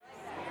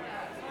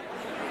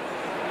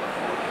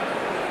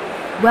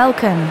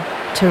Welcome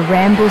to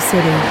Ramble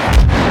City.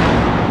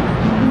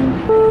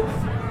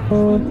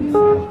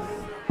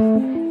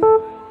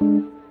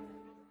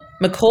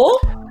 McCaw?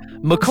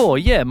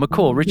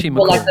 McCaw, Richie Or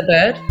McCaw. like the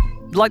bird?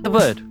 Like the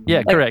bird. Yeah,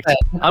 Like correct. the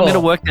bird, I'm going to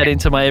McCaw. work that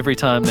into my every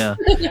time now.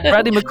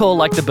 Bradley McCaw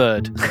like the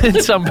bird.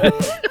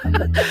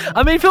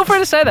 I mean, feel free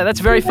to say that.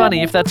 That's very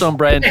funny if that's on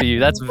brand for you.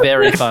 That's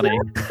very funny.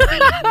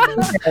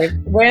 Okay.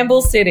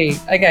 Ramble City.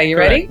 Okay, you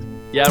ready?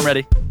 Yeah, I'm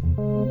ready.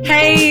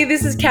 Hey,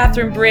 this is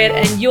Catherine Britt,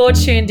 and you're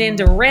tuned in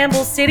to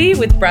Ramble City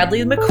with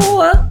Bradley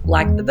McCaw,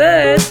 like the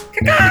bird.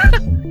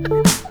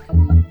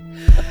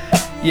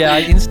 Yeah,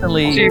 I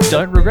instantly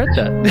don't regret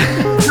that.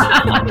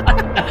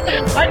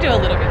 I do a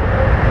little bit.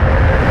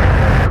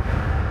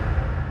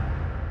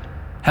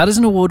 How does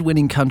an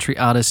award-winning country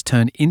artist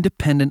turn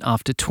independent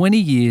after 20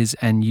 years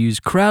and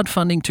use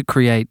crowdfunding to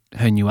create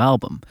her new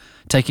album,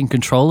 taking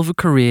control of a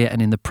career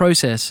and in the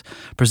process,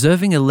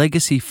 preserving a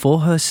legacy for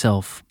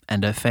herself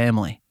and her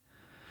family?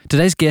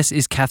 Today's guest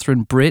is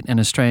Catherine Britt, an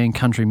Australian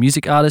country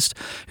music artist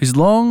whose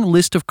long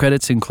list of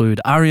credits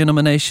include ARIA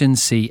nominations,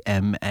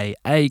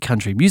 CMAA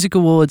Country Music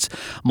Awards,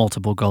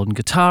 multiple Golden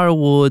Guitar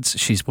Awards.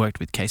 She's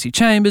worked with Casey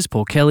Chambers,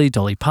 Paul Kelly,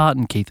 Dolly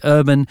Parton, Keith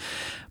Urban.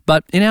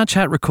 But in our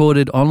chat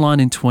recorded online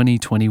in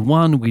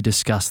 2021, we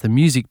discussed the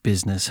music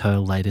business, her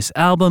latest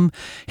album,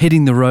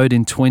 hitting the road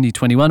in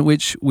 2021,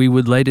 which we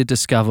would later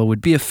discover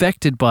would be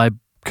affected by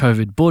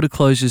COVID border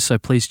closures, so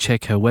please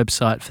check her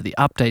website for the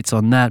updates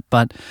on that.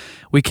 But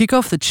we kick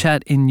off the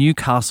chat in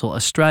Newcastle,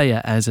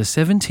 Australia, as a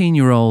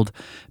 17-year-old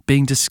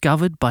being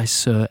discovered by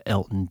Sir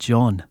Elton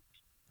John.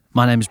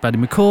 My name is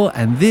Bradley McCaw,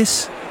 and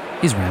this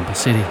is Ramble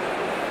City.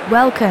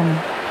 Welcome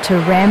to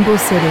Ramble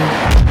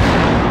City.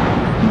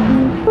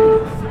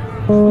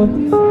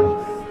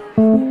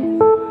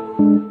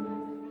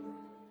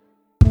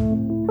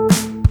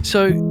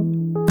 So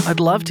I'd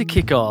love to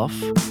kick off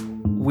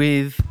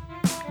with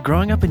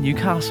growing up in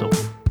Newcastle.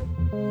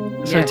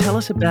 So Yeah. tell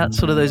us about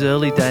sort of those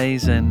early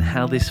days and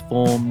how this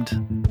formed,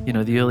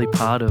 the early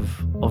part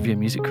of your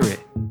music career.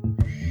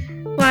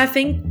 Well, I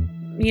think,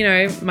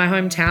 my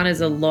hometown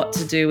is a lot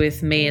to do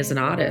with me as an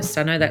artist.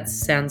 I know that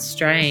sounds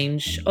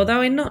strange,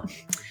 although a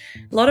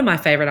lot of my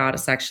favorite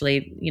artists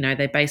actually,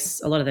 they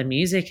base a lot of their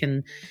music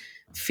and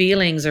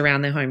feelings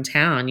around their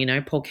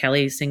hometown. Paul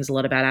Kelly sings a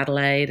lot about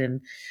Adelaide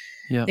and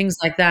Yeah. things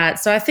like that.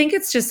 So I think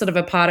it's just sort of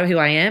a part of who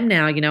I am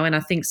now, and I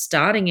think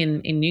starting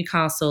in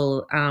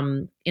Newcastle,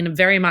 in a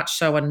very much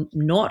so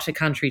not a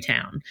country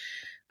town,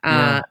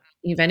 Yeah.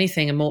 if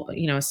anything,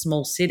 a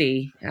small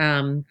city,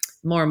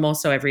 more and more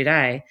so every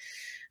day.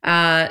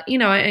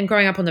 And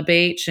growing up on the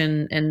beach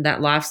and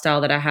that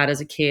lifestyle that I had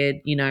as a kid,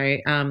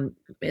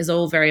 is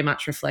all very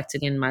much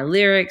reflected in my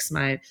lyrics,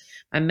 my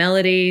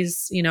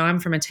melodies. I'm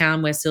from a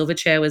town where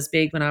Silverchair was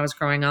big when I was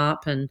growing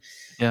up, and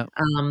Yeah.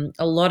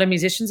 a lot of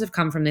musicians have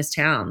come from this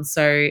town.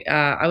 So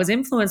I was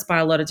influenced by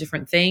a lot of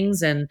different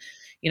things, and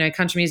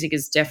country music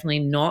is definitely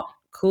not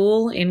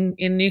cool in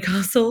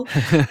Newcastle.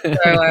 So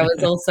I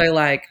was also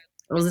like,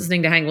 I was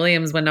listening to Hank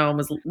Williams when no one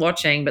was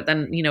watching, but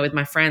then, with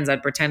my friends,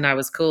 I'd pretend I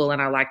was cool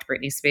and I liked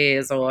Britney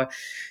Spears or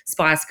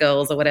Spice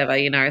Girls or whatever,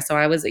 So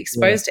I was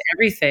exposed to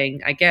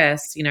everything, I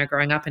guess,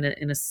 growing up in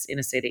a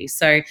city.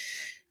 So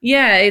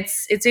yeah,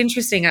 it's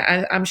interesting.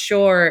 I'm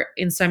sure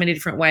in so many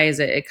different ways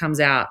it comes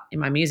out in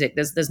my music.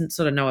 There's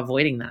sort of no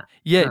avoiding that.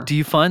 Yeah. No. Do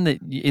you find that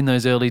in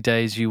those early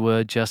days you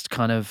were just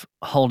kind of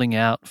holding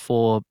out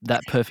for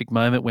that perfect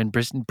moment when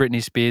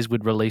Britney Spears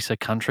would release a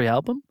country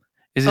album?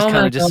 Is this Oh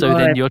kind my of just so God.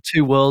 then your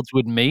two worlds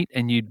would meet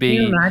and you'd Can you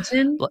be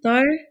imagine like, though?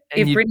 and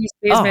If you'd, Britney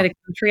Spears oh, made a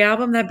country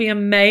album, that'd be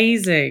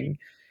amazing.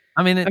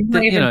 I mean, I'm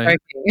not even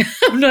joking.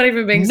 I'm not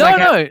even being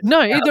sarcastic. no,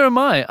 either am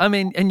I. I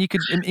mean, and you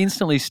could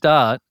instantly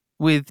start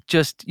with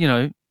just,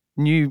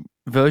 new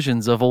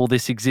versions of all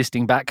this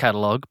existing back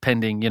catalogue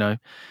pending,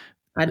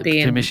 I'd be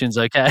in permissions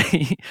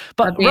okay.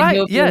 But I'd be in right,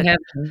 hillbilly yeah.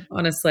 heaven,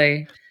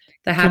 honestly.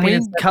 The Can we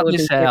happiness cut level would be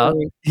this through the out?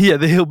 roof. Yeah,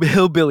 the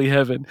hillbilly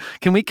heaven.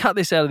 Can we cut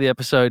this out of the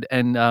episode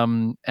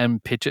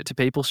and pitch it to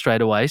people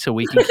straight away so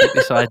we can keep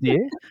this idea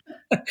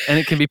and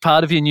it can be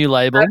part of your new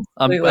label?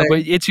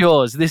 Absolutely. It's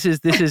yours. This is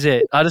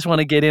it. I just want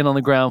to get in on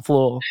the ground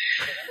floor.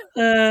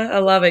 I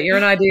love it. You're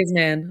an ideas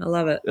man. I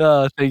love it.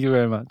 Oh, thank you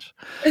very much.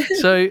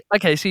 So,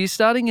 okay, so you're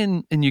starting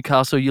in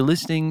Newcastle. You're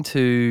listening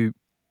to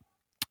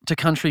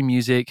country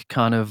music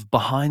kind of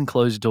behind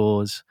closed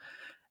doors.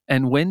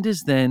 And when do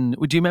you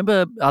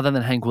remember, other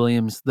than Hank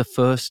Williams, the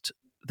first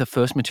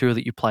material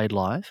that you played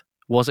live?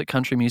 Was it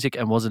country music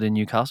and was it in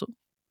Newcastle?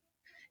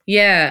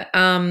 Yeah.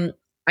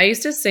 I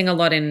used to sing a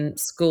lot in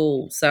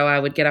school. So I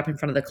would get up in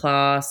front of the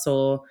class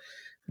or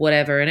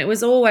whatever. And it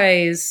was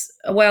always,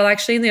 well,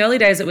 actually in the early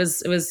days, it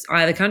was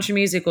either country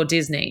music or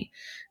Disney.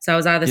 So I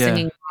was either Yeah.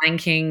 singing Lion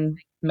King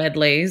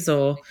medleys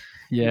or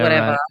Yeah,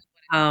 whatever.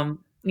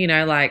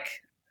 right. Like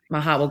My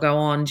Heart Will Go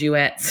On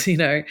duets,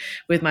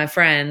 with my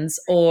friends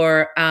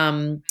or,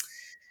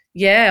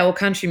 or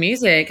country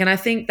music. And I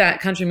think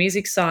that country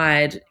music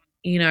side,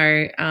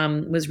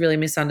 was really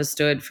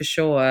misunderstood for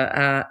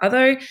sure.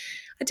 Although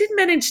I did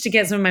manage to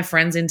get some of my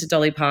friends into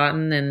Dolly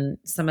Parton and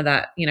some of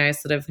that,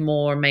 sort of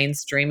more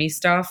mainstreamy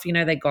stuff.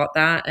 They got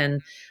that,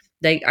 and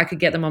I could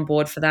get them on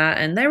board for that,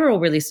 and they were all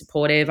really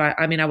supportive.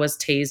 I mean, I was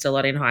teased a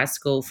lot in high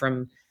school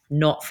from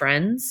not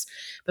friends,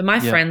 but my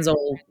friends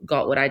all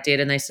got what I did,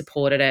 and they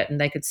supported it,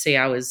 and they could see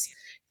I was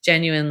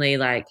genuinely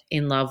like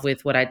in love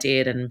with what I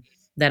did, and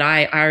that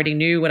I already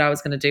knew what I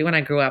was going to do when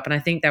I grew up. And I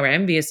think they were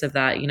envious of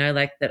that,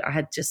 like that I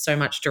had just so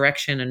much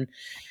direction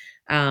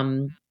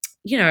and,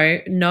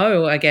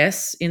 know, I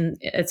guess,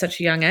 at such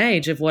a young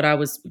age of what I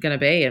was going to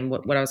be and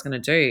what I was going to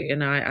do.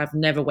 And I've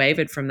never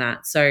wavered from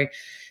that. So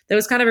there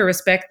was kind of a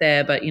respect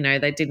there, but,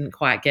 they didn't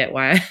quite get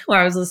why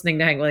I was listening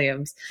to Hank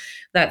Williams.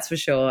 That's for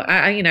sure.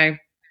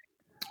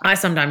 I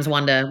sometimes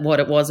wonder what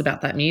it was about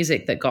that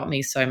music that got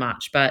me so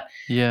much, but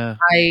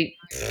I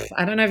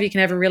don't know if you can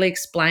ever really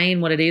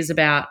explain what it is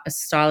about a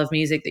style of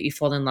music that you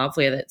fall in love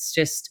with. It's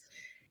just,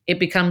 it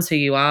becomes who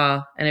you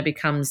are, and it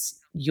becomes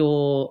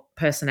your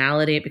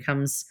personality. It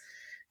becomes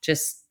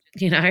just,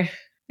 who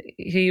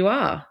you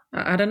are.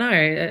 I don't know.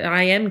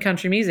 I am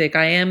country music.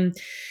 I am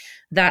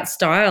that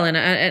style. And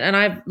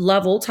I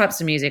love all types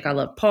of music. I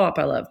love pop.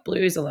 I love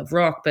blues. I love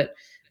rock. But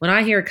when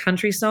I hear a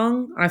country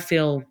song, I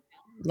feel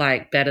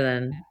like better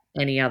than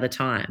any other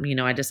time.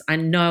 I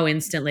know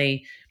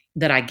instantly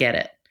that I get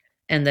it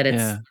and that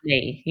it's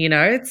me.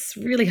 It's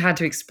really hard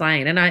to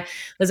explain. And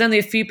there's only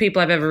a few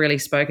people I've ever really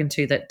spoken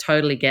to that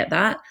totally get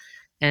that.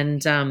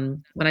 And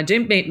when I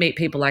do meet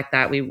people like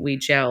that, we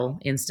gel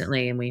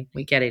instantly and we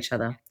get each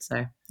other.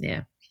 So,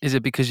 yeah. Is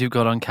it because you've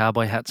got on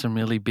cowboy hats and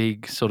really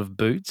big sort of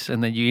boots,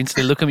 and then you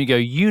instantly look at me and go,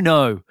 you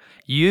know.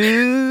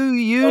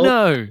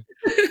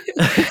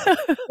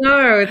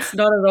 No, it's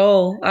not at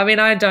all. I mean,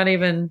 I don't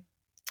even.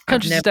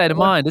 Country's a state of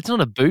mind. It's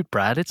not a boot,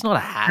 Brad. It's not a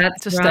hat.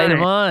 It's a state of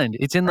mind.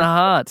 It's in the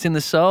heart. It's in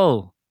the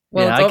soul.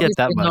 Well, yeah, it's I get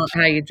that much. Not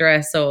how you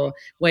dress or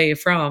where you're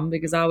from,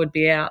 because I would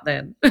be out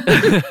then. Do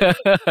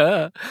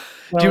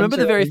you remember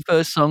the very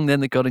first song then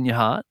that got in your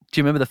heart? Do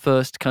you remember the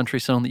first country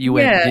song that you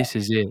went, this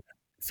is it?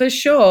 For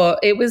sure.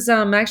 It was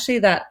actually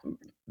that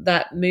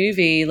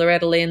movie,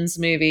 Loretta Lynn's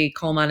movie,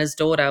 Coal Miner's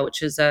Daughter,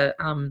 which is a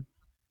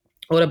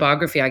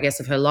autobiography, I guess,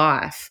 of her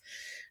life.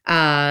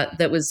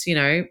 That was,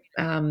 Sissy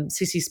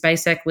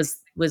Spacek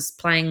was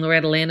playing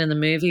Loretta Lynn in the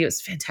movie. It was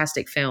a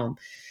fantastic film.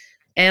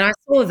 And I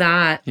saw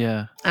that.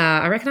 Yeah.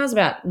 I reckon I was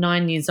about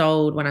 9 years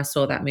old when I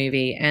saw that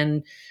movie.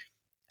 And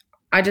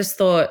I just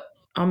thought,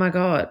 oh my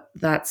God,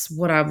 that's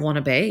what I want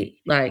to be.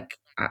 Like,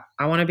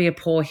 I want to be a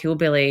poor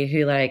hillbilly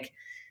who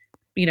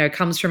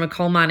comes from a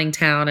coal mining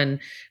town and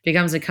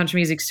becomes a country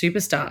music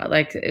superstar.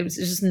 Like, it was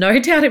just no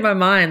doubt in my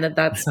mind that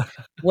that's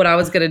what I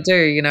was going to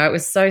do. It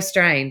was so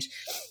strange.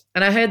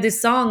 And I heard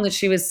this song that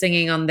she was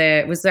singing on there.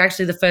 It was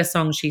actually the first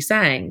song she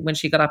sang when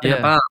she got up in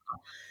a bar.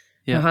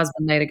 Her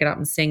husband made her get up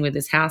and sing with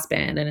this house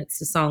band. And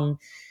it's a song,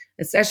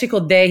 it's actually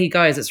called There He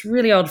Goes. It's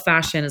really old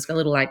fashioned. It's got a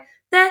little like,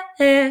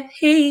 there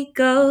he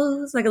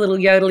goes, like a little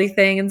yodely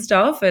thing and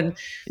stuff. And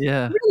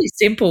really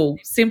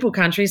simple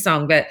country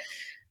song. But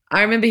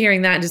I remember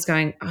hearing that and just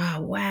going,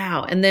 oh,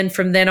 wow. And then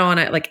from then on,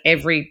 at like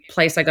every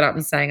place I got up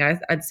and sang,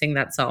 I'd sing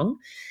that song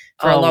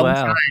for a long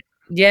time.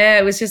 Yeah,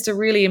 it was just a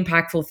really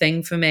impactful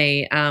thing for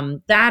me.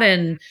 That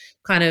and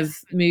kind of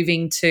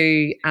moving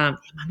to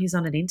Mummy's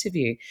on an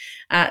interview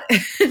and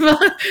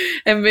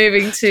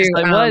moving to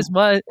like,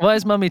 why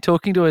is Mummy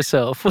talking to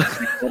herself?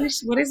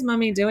 what is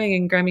Mummy doing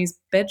in Grammy's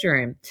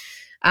bedroom?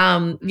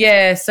 So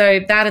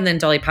that and then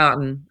Dolly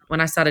Parton.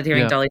 When I started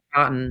hearing Dolly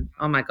Parton,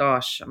 oh my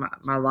gosh,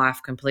 my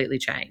life completely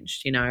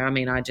changed. I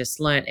mean, I just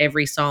learnt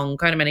every song,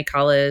 Coat of Many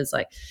Colors,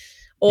 like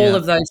all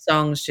of those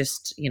songs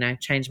just,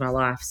 changed my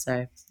life.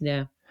 So,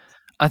 yeah.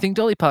 I think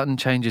Dolly Parton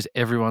changes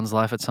everyone's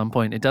life at some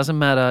point. It doesn't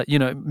matter,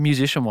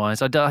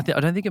 musician-wise. I don't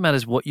think it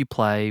matters what you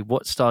play,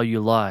 what style you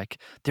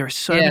like. There are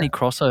so many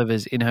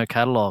crossovers in her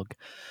catalog.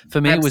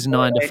 For me, It was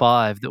 9 to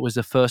 5 that was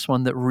the first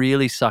one that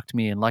really sucked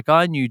me in. Like,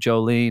 I knew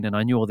Jolene and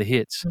I knew all the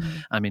hits.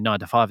 I mean, 9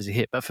 to 5 is a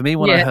hit. But for me,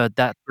 when I heard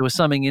that, there was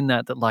something in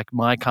that like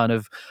my kind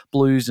of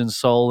blues and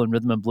soul and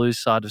rhythm and blues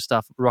side of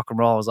stuff, rock and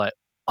roll, I was like,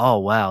 oh,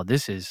 wow,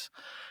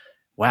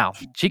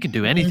 she can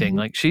do anything.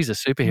 Like, she's a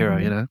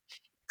superhero,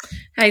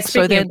 Hey,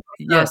 speaking of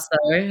podcasts,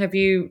 though, have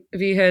you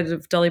heard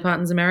of Dolly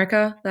Parton's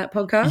America, that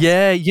podcast?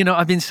 Yeah,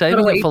 I've been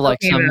saving it for like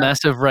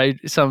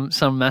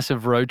some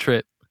massive road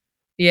trip.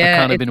 Yeah, I've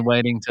kind of been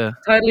waiting to.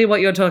 Totally what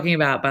you're talking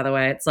about, by the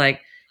way. It's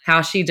like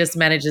how she just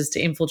manages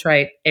to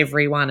infiltrate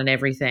everyone and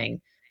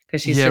everything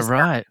because she's just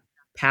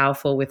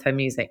powerful with her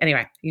music.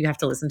 Anyway, you have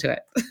to listen to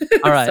it.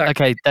 All right,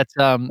 okay. That's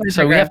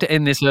so we have to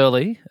end this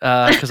early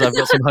because I've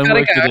got some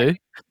homework to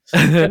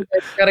do.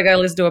 Gotta go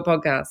listen to a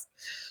podcast.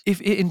 If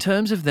in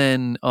terms of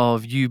then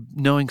of you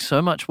knowing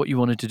so much what you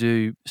wanted to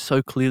do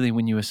so clearly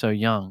when you were so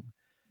young,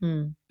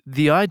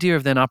 the idea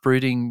of then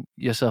uprooting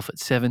yourself at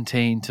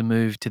 17 to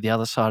move to the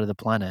other side of the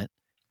planet,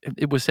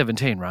 it was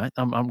 17, right?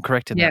 I'm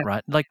correct in that,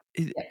 right? Like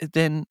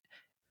then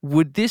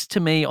would this to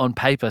me on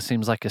paper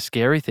seems like a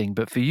scary thing,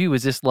 but for you,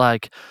 is this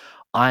like,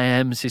 I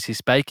am Sissy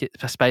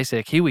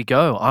Spacek, here we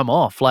go, I'm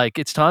off. Like,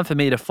 it's time for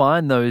me to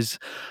find those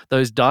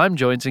dime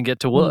joints and get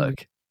to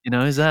work.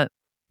 Is that?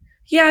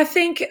 Yeah, I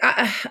think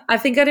I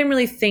didn't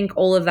really think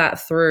all of that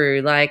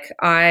through. Like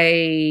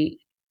I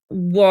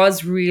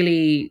was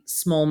really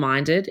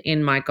small-minded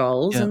in my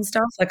goals Yeah. and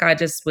stuff. Like I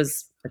just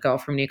was a girl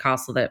from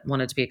Newcastle that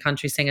wanted to be a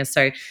country singer.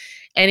 So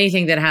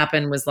anything that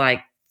happened was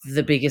like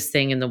the biggest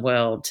thing in the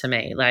world to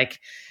me. Like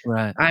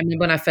Right. I mean,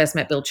 when I first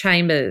met Bill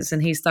Chambers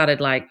and he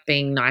started like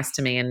being nice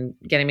to me and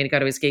getting me to go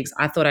to his gigs,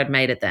 I thought I'd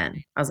made it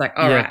then. I was like,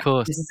 all Yeah, of right,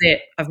 course. this is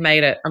it. I've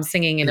made it. I'm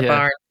singing in a Yeah.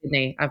 bar in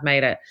Sydney. I've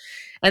made it.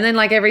 And then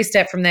like every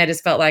step from there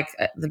just felt like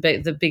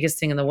the biggest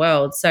thing in the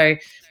world. So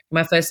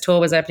my first tour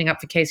was opening up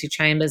for Casey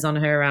Chambers on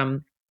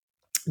her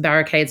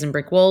Barricades and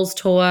Brick Walls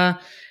tour.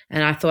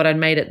 And I thought I'd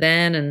made it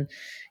then. And,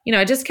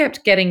 I just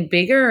kept getting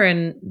bigger.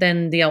 And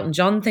then the Elton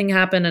John thing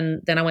happened.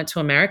 And then I went to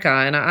America.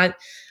 And I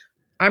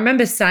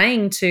remember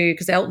saying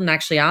because Elton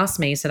actually asked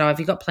me, he said, "Oh,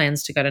 have you got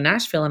plans to go to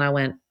Nashville?" And I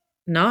went,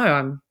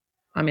 "No,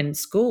 I'm in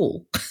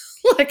school."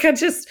 Like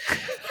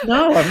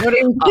no, I'm not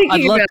even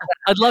thinking about that.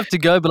 I'd love to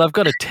go, but I've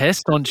got a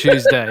test on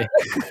Tuesday.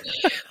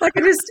 Like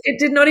it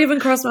did not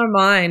even cross my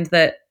mind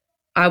that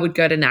I would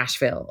go to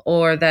Nashville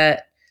or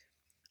that,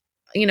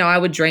 I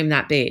would dream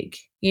that big,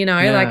 like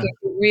Yeah. it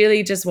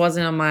really just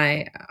wasn't on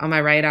my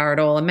radar at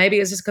all. And maybe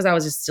it was just because I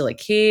was just still a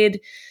kid.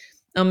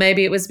 Or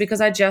maybe it was because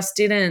I just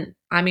didn't.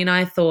 I mean,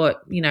 I thought,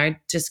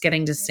 just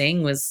getting to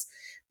sing was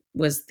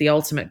the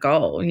ultimate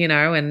goal,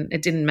 and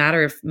it didn't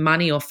matter if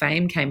money or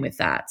fame came with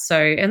that. So,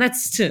 and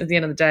that's at the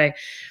end of the day,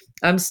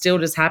 I'm still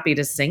just happy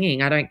to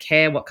singing. I don't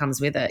care what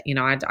comes with it.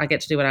 I get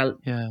to do what I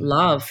Yeah.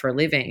 love for a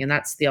living, and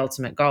that's the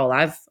ultimate goal.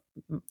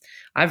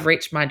 I've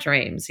reached my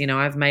dreams.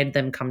 I've made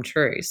them come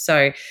true.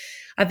 So,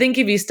 I think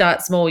if you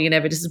start small, you're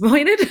never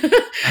disappointed.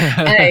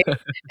 A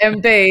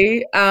and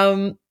B,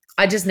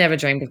 I just never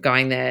dreamed of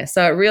going there.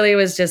 So it really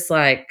was just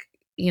like,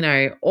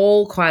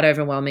 all quite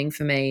overwhelming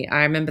for me.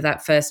 I remember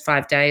that first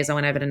 5 days I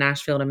went over to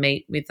Nashville to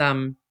meet with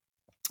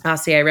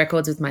RCA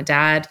Records with my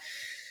dad.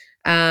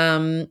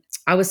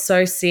 I was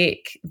so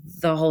sick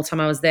the whole time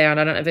I was there. And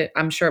I don't know if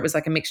I'm sure it was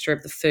like a mixture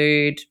of the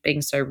food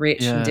being so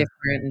rich and Yeah.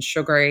 different and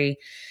sugary.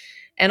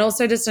 And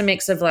also just a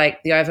mix of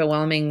like the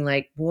overwhelming,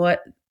 like,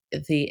 what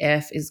the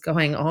F is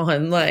going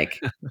on? Like,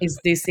 is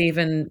this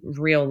even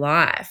real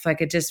life?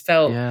 Like, it just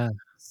felt Yeah.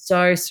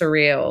 so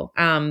surreal.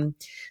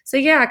 So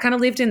yeah, I kind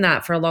of lived in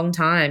that for a long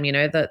time.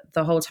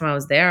 The whole time I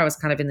was there, I was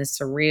kind of in this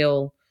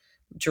surreal,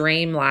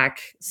 dream-like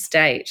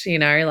state.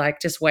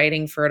 Like just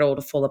waiting for it all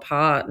to fall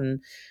apart and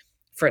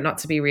for it not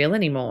to be real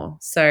anymore.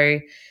 So,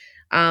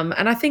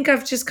 and I think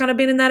I've just kind of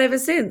been in that ever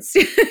since.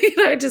 Just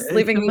It's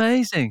living this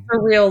amazing.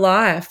 real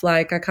life.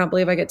 Like I can't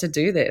believe I get to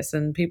do this,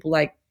 and people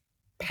like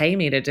pay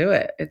me to do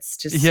it. It's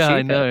just Yeah,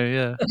 I stupid. know,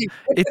 yeah.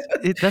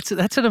 That's So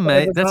that's an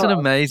bizarre.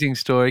 amazing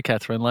story,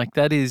 Catherine. Like,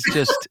 that is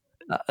just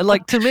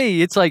like, to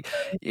me, it's like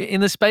in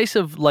the space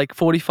of like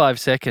 45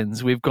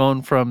 seconds, we've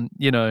gone from,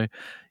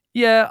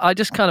 yeah, I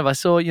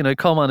saw,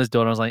 Coal Miner's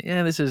Daughter. I was like,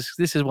 yeah, this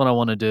is what I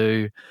want to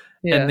do.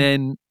 And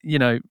Yeah.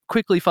 then,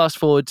 quickly fast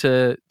forward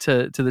to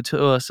the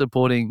tour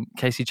supporting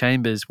Casey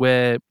Chambers,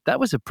 where that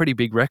was a pretty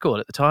big record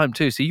at the time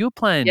too. So you were Yeah.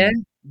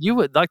 playing, you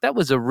were like, that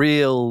was a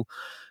real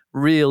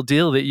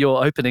deal that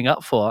you're opening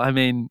up for. I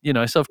mean,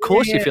 so of Yeah.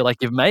 course you Yeah. feel like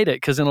you've made it,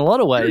 because in a lot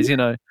of ways,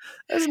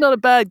 that's not a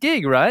bad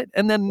gig, right?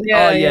 And then, oh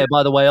Yeah. yeah, Yeah.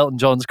 by the way, Elton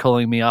John's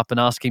calling me up and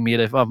asking me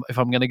if I'm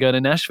going to go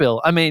to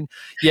Nashville. I mean,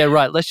 yeah,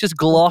 right. Let's just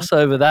gloss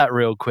over that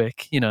real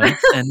quick, and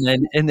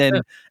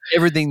then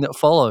everything that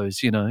follows.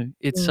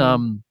 It's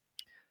Mm.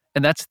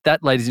 and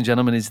that, ladies and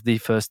gentlemen, is the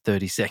first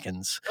 30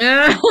 seconds.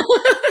 Yeah.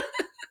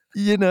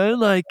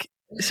 Like,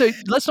 so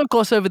let's not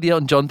gloss over the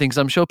Elton John things.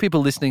 I'm sure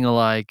people listening are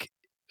like,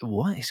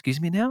 what?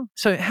 Excuse me now?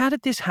 So how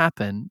did this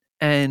happen?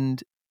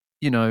 And,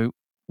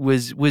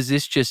 was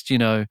this just, you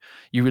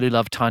really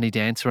loved Tiny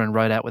Dancer and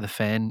wrote out with a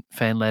fan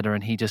letter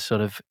and he just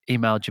sort of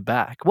emailed you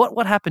back?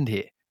 What happened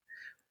here?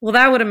 Well,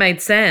 that would have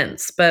made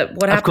sense, but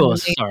Of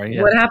course. Sorry.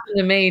 Yeah. what happened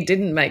to me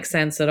didn't make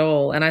sense at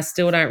all, and I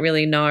still don't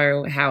really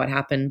know how it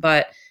happened.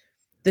 But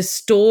the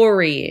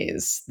story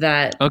is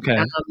that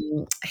Okay.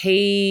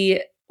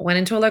 he went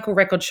into a local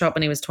record shop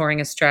when he was touring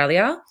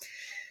Australia,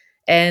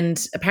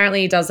 and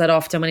apparently he does that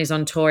often when he's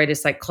on tour. He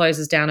just like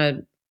closes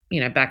down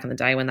back in the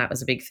day when that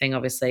was a big thing,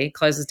 obviously,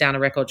 closes down a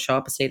record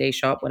shop, a CD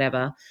shop,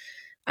 whatever,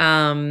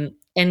 and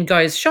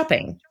goes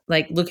shopping,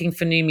 like looking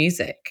for new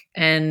music.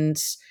 And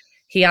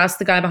he asked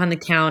the guy behind the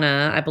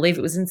counter, I believe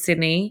it was in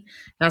Sydney,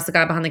 he asked the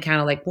guy behind the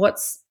counter, like,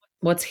 what's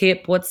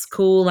hip, what's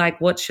cool, like,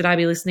 what should I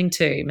be listening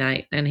to,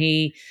 mate? And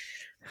he,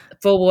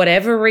 for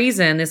whatever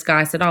reason, this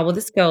guy said, oh, well,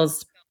 this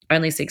girl's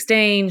only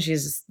 16.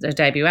 She's a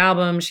debut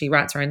album. She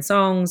writes her own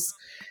songs.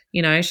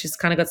 She's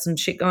kind of got some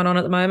shit going on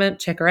at the moment.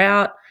 Check her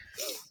out.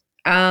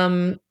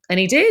 And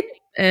he did.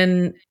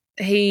 And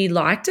he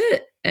liked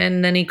it.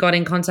 And then he got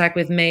in contact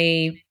with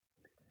me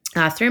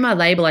through my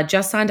label. I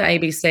just signed to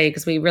ABC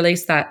because we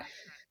released that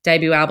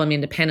debut album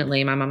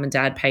independently. My mum and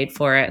dad paid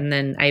for it. And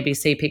then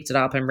ABC picked it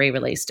up and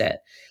re-released it.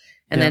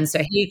 And then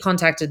so he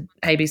contacted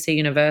ABC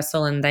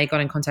Universal and they got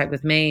in contact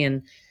with me.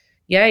 And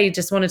yeah, he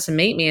just wanted to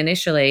meet me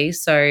initially.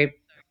 So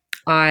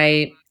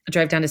I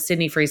drove down to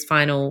Sydney for his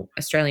final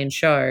Australian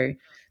show.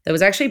 that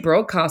was actually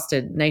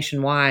broadcasted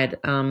nationwide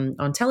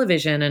on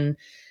television. And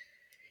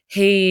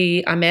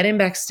I met him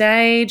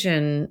backstage,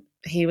 and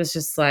he was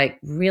just like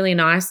really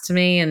nice to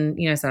me, and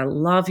said, "I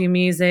love your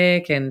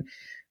music." And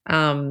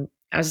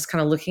I was just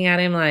kind of looking at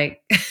him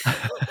like,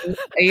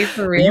 "Are you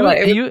for Are real?" you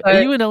Like,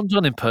 are you an Elton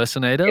John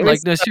impersonator? it Like,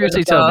 was no, so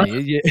seriously, tell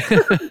bizarre. me.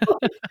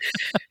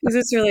 Is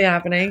this really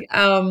happening?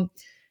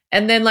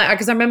 And then like,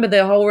 because I remember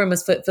the whole room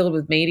was filled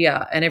with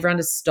media, and everyone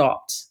just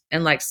stopped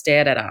and like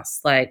stared at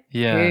us, like,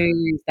 Yeah.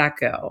 who's that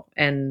girl,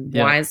 and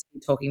Yeah. why is he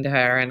talking to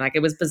her? And like,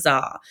 it was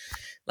bizarre,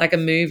 like a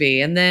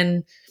movie. And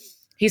then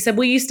he said,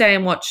 "Will you stay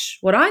and watch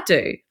what I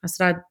do?" I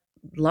said, "I'd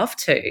love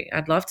to.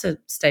 I'd love to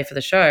stay for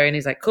the show." And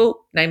he's like, "Cool.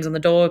 Name's on the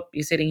door.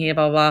 You're sitting here.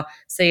 Blah blah. Blah.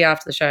 See you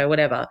after the show.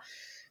 Whatever."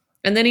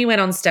 And then he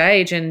went on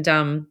stage,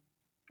 and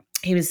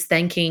he was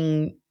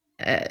thanking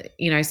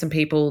some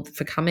people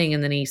for coming,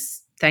 and then he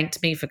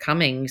thanked me for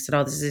coming. He said,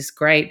 "Oh, this is this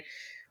great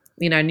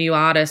new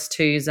artist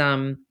who's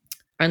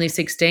only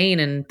 16,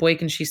 and boy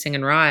can she sing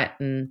and write."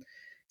 And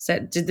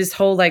did this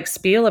whole like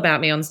spiel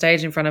about me on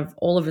stage in front of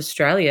all of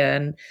Australia.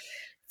 And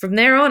from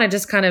there on, I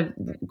just kind of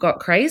got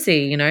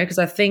crazy, because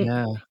I think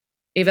Yeah.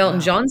 if Elton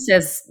Wow. John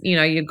says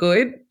you're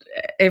good,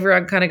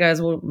 everyone kind of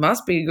goes, "Well, it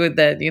must be good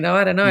then."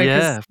 I don't know, Yeah,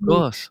 because of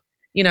course.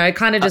 it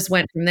kind of Uh, just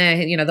went from there.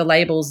 The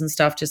labels and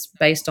stuff just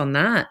based on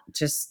that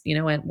just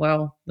went,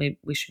 well, we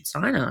should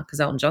sign her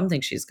because Elton John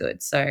thinks she's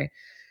good. So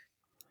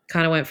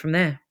kind of went from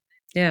there.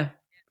 Yeah,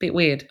 bit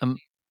weird. um,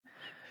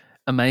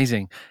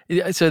 Amazing.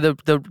 Yeah, so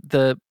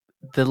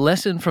the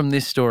lesson from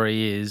this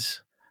story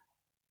is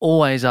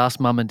always ask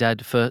mum and dad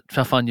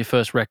to fund your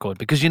first record,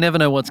 because you never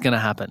know what's going to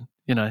happen.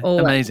 Amazing.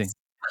 Always.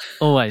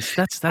 Always.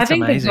 I That's think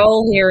the amazing.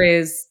 goal here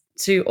is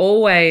to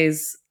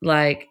always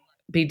like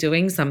be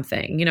doing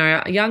something.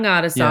 Young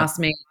artists Yeah. ask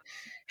me,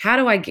 "How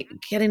do I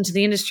get into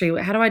the industry?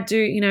 How do I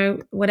do,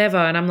 whatever?"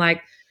 And I'm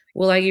like,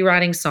 "Well, are you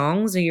writing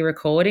songs? Are you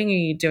recording? Are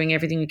you doing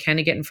everything you can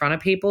to get in front of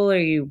people? Are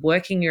you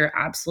working your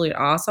absolute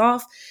ass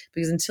off?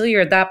 Because until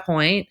you're at that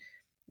point,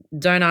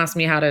 don't ask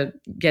me how to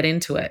get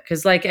into it."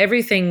 Because like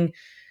everything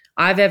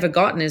I've ever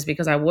gotten is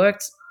because I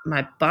worked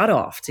my butt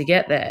off to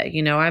get there.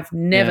 I've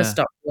never Yeah.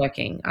 stopped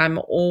working. I'm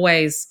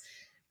always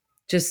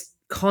just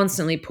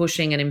constantly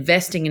pushing and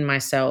investing in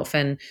myself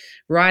and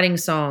writing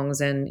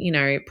songs and,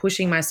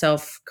 pushing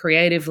myself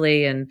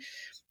creatively. And,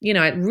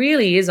 it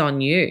really is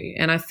on you.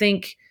 And I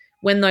think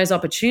when those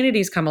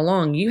opportunities come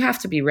along, you have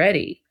to be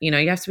ready. You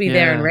have to be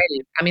there and Yeah. ready.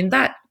 I mean,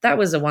 that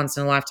was a once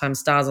in a lifetime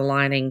stars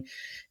aligning.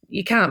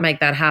 You can't make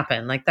that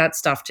happen. Like that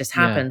stuff just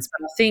Yeah. happens.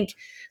 But I think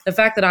the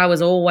fact that I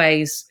was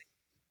always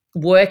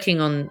working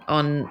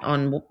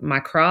on my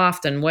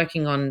craft and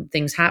working on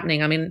things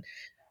happening. I mean,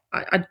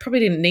 I probably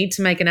didn't need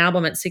to make an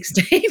album at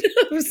 16.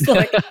 I was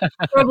like,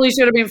 probably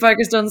should have been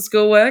focused on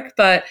schoolwork,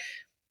 but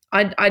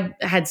I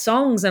had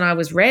songs and I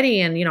was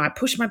ready. And, I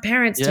pushed my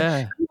parents to,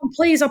 Yeah. "Come on,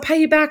 please, I'll pay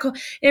you back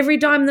every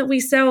dime that we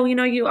sell,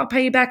 I'll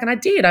pay you back." And I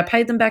did. I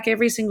paid them back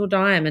every single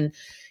dime. And,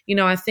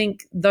 I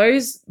think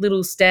those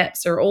little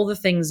steps are all the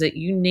things that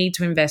you need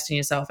to invest in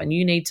yourself and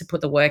you need to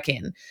put the work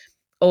in,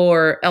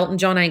 or Elton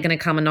John ain't going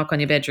to come and knock on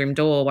your bedroom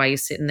door while you're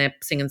sitting there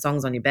singing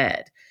songs on your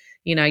bed.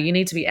 You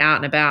need to be out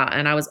and about.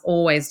 And I was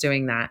always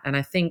doing that. And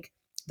I think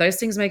those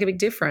things make a big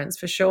difference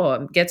for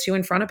sure. It gets you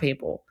in front of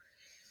people.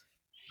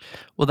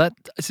 Well, that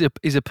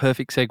is a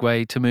perfect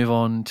segue to move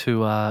on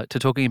to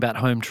talking about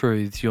Home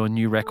Truths, your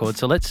new record.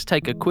 So let's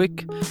take a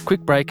quick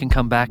break and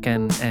come back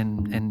and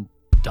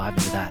dive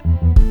into that.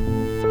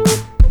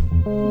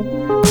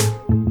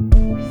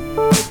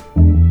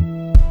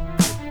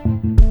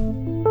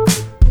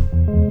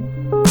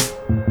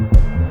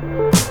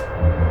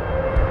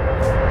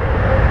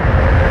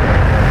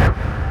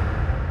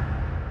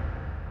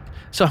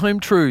 So Home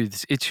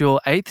Truths, it's your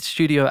 8th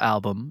studio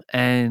album,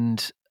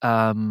 and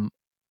after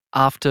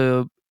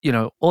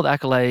all the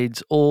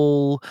accolades,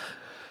 all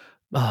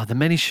the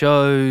many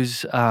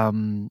shows,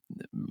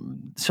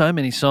 so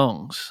many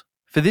songs.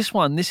 For this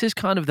one, this is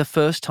kind of the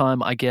first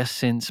time, I guess,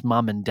 since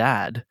Mum and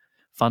Dad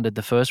funded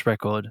the first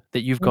record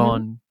that you've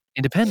gone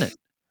independent.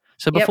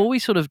 So Yep. before we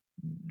sort of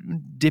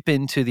dip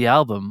into the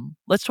album,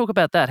 let's talk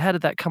about that. How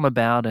did that come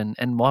about,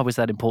 and why was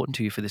that important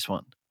to you for this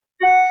one?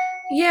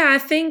 Yeah, I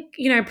think,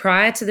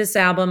 prior to this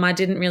album, I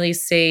didn't really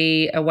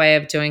see a way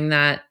of doing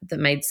that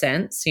made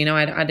sense.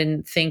 I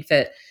didn't think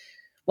that,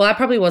 well, I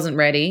probably wasn't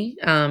ready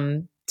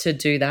to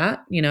do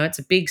that. It's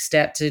a big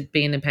step to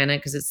be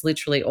independent because it's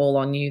literally all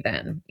on you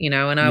then,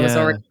 and I was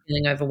Yeah. already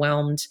feeling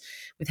overwhelmed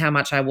with how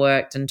much I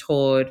worked and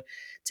toured.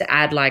 To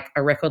add like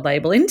a record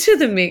label into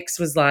the mix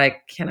was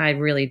like, can I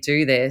really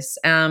do this?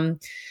 But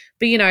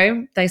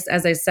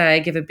as they say,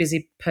 give a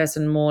busy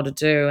person more to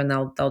do, and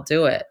they'll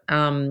do it.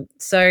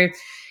 So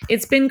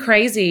it's been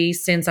crazy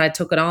since I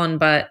took it on,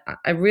 but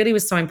it really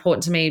was so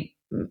important to me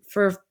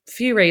for a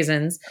few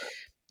reasons.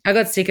 I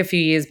got sick a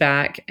few years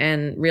back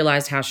and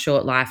realized how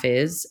short life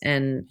is,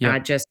 and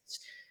Yep.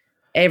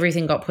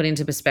 everything got put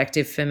into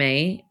perspective for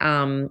me,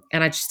 and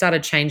I just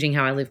started changing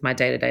how I live my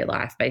day-to-day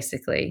life.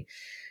 Basically,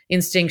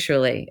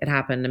 instinctually. It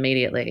happened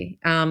immediately.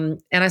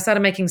 And I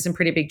started making some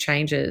pretty big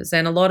changes,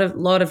 and a lot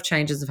of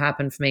changes have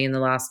happened for me in the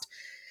last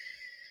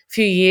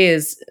few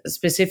years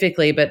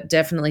specifically, but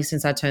definitely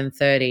since I turned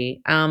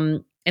 30.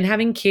 And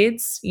having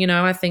kids,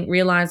 I think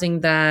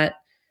realizing that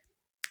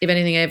if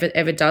anything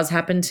ever does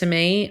happen to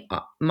me,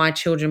 my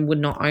children would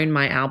not own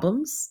my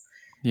albums.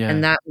 Yeah.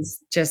 And that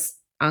was just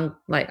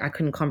like, I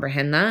couldn't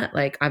comprehend that.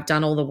 Like, I've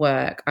done all the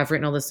work, I've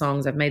written all the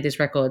songs, I've made these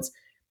records,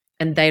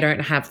 and they don't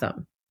have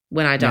them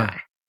when I die.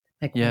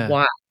 Like,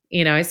 why?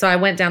 So I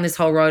went down this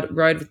whole road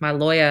with my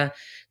lawyer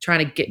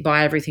trying to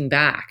buy everything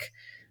back.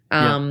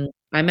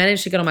 I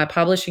managed to get all my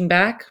publishing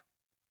back,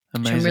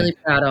 Amazing. which I'm really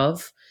proud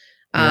of.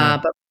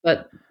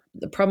 But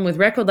the problem with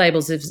record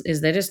labels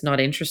is they're just not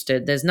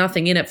interested. There's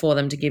nothing in it for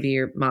them to give you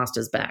your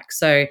masters back.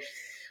 So,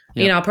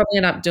 I'll probably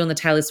end up doing the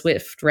Taylor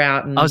Swift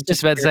route. And I was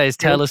just about to say, is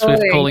Taylor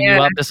Swift calling you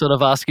up to sort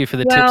of ask you for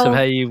the tips of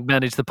how you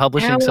manage the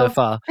publishing so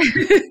far? How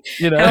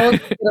else to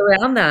get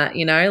around that?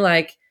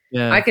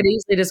 I could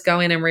easily just go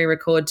in and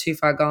re-record Too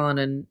Far Gone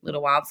and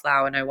Little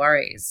Wildflower, no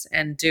worries,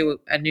 and do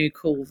a new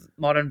cool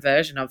modern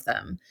version of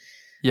them.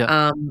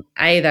 Yeah.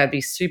 A, that'd be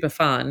super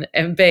fun,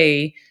 and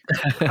B,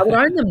 I would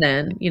own them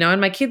then,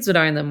 and my kids would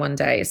own them one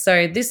day.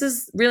 So this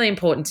is really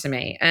important to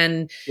me.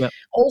 And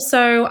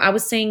also I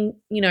was seeing,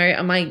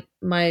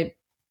 my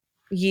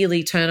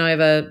yearly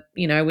turnover,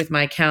 with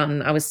my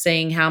accountant, I was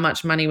seeing how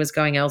much money was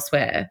going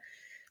elsewhere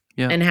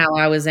and how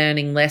I was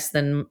earning less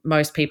than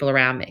most people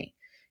around me.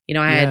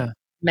 I had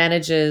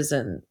managers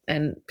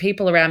and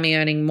people around me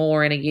earning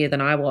more in a year than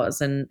I was.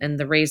 And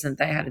the reason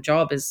they had a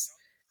job is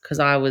because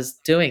I was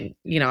doing,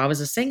 I was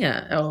a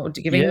singer or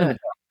giving them a job.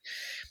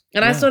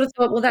 And I sort of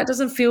thought, well, that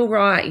doesn't feel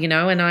right,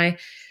 and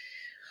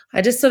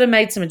I just sort of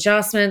made some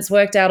adjustments,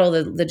 worked out all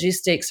the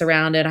logistics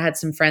around it. I had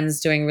some friends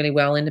doing really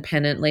well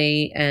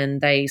independently, and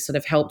they sort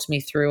of helped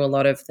me through a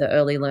lot of the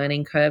early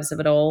learning curves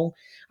of it all.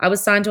 I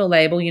was signed to a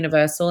label,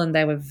 Universal, and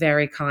they were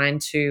very kind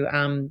to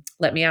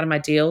let me out of my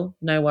deal.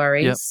 No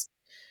worries.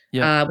 We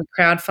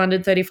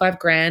crowdfunded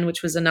 $35,000,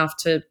 which was enough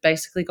to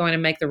basically go in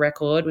and make the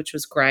record, which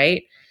was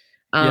great.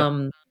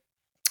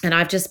 And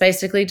I've just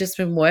basically just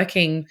been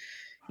working,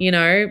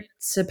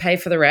 to pay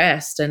for the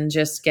rest and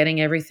just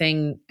getting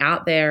everything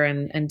out there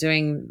and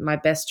doing my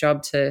best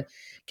job to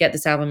get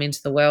this album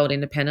into the world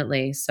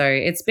independently. So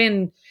it's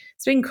been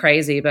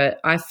crazy, but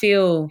I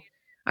feel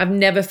I've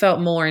never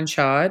felt more in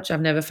charge. I've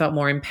never felt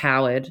more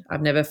empowered.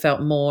 I've never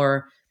felt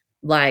more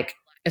like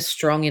a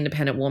strong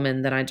independent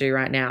woman than I do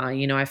right now.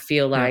 I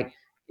feel like,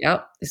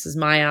 yep, this is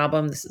my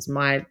album. This is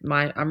my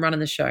I'm running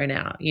the show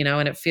now,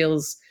 and it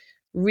feels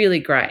really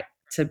great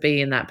to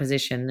be in that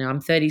position. Now, I'm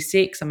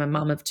 36. I'm a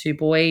mum of 2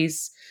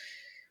 boys,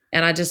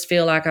 and I just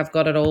feel like I've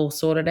got it all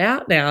sorted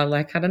out now.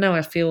 Like, I don't know,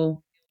 I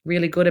feel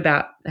really good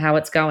about how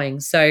it's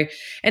going. So,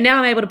 and now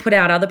I'm able to put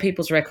out other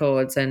people's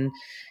records and,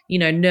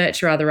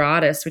 nurture other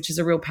artists, which is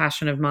a real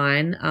passion of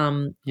mine.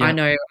 I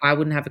know I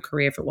wouldn't have a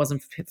career if it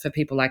wasn't for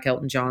people like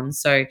Elton John.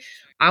 So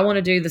I want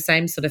to do the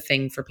same sort of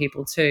thing for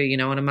people too,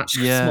 on a much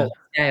smaller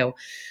scale.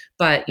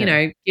 But,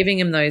 giving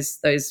them those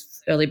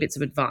early bits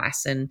of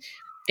advice and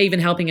even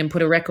helping them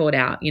put a record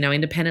out,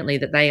 independently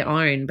that they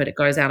own, but it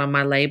goes out on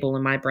my label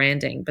and my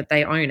branding, but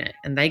they own it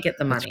and they get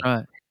the money.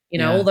 That's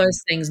right. All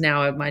those things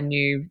now are my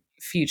new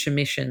future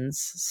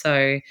missions.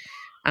 So,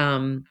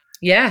 I'm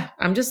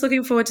just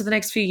looking forward to the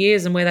next few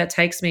years and where that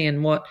takes me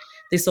and what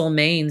this all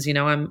means.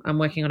 I'm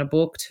working on a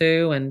book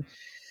too and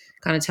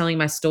kind of telling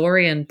my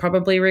story and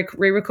probably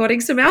re-recording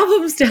some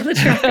albums down the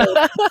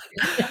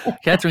track.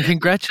 Catherine,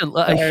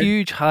 a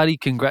huge hearty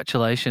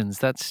congratulations.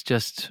 That's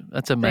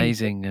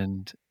amazing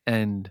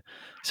and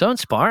so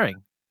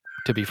inspiring,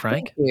 to be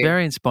frank.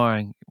 Very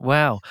inspiring.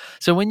 Wow.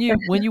 So when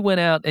you went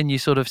out and you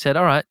sort of said,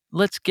 all right,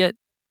 let's get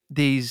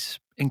these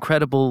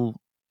incredible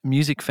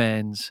music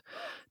fans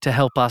to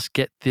help us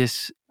get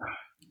this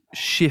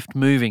shift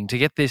moving, to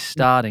get this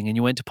starting, and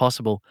you went to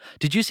Possible,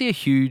 did you see a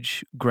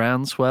huge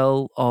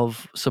groundswell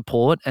of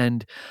support?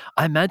 And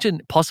I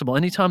imagine Possible,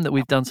 anytime that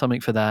we've done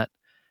something for that,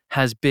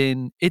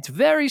 it's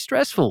very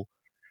stressful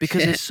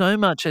because there's so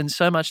much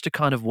to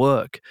kind of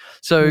work.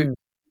 So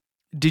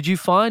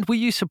were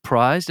you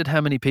surprised at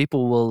how many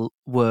people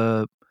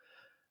were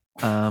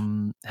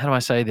how do I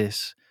say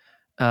this?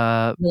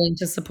 Willing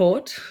to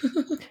support?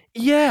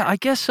 Yeah, I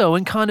guess so.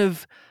 And kind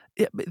of,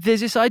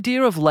 there's this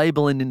idea of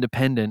label and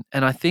independent,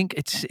 and I think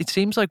it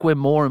seems like we're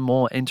more and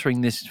more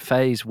entering this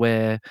phase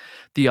where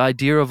the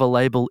idea of a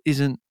label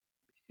isn't,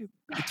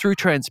 through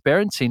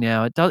transparency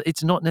now,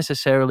 it's not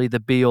necessarily the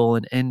be all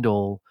and end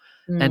all,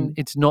 and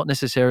it's not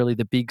necessarily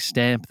the big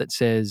stamp that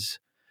says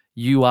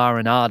you are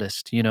an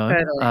artist,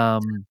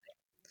 Totally.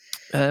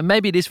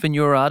 Maybe it is for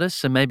newer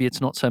artists, and maybe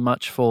it's not so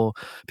much for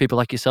people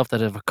like yourself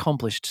that have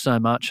accomplished so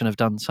much and have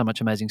done so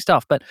much amazing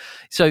stuff. But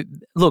so,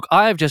 look,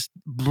 I have just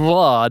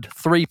blood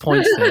 3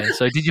 points there.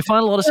 So did you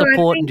find a lot of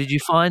support, and did you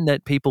find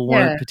that people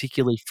weren't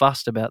particularly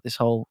fussed about this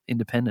whole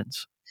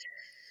independence?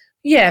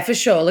 Yeah, for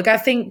sure. Look, I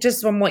think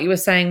just from what you were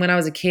saying, when I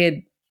was a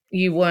kid,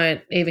 you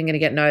weren't even going to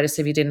get noticed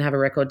if you didn't have a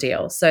record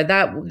deal. So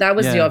that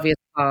was the obvious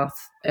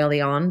path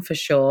early on for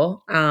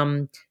sure.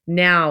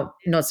 Now,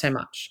 not so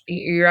much.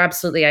 You're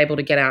absolutely able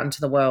to get out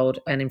into the world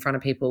and in front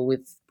of people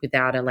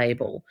without a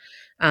label,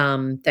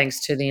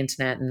 thanks to the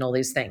internet and all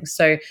these things.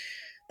 So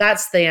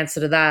that's the answer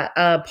to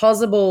that.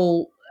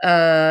 Possible,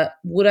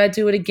 would I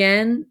do it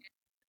again?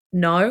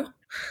 No.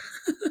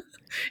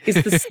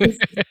 Is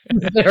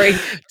very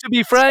To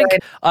be frank,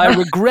 I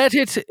regret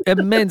it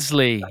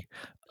immensely.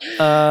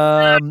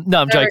 No,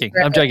 I'm joking.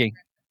 I'm joking.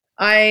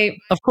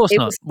 Of course it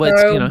not. was Well,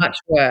 so much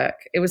work.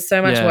 It was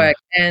so much Yeah. work.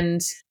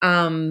 And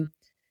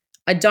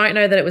I don't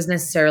know that it was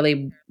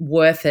necessarily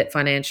worth it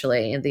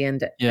financially at the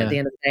end of the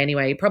day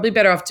anyway. You're probably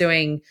better off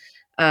doing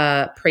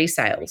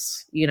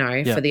pre-sales,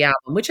 for the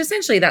album, which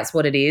essentially that's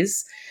what it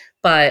is.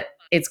 But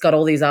it's got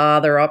all these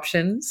other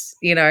options,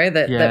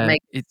 that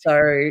make it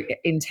so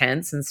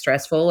intense and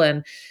stressful.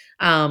 And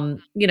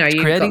it's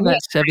you've creating got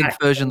that seventh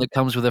version that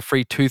comes with a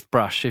free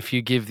toothbrush if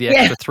you give the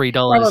extra $3.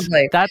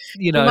 probably. That's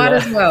You might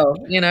as well,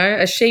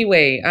 a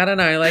Shiwi. I don't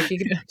know, like you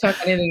can chuck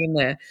anything in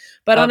there.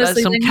 But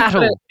honestly, some then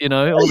cattle,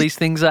 all these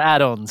things are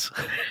add-ons.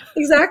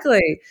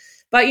 Exactly.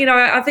 But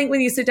I think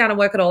when you sit down and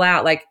work it all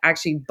out, like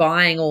actually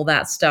buying all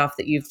that stuff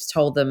that you've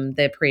told them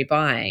they're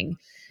pre-buying,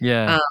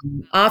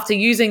 after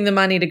using the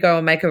money to go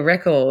and make a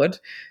record,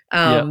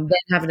 then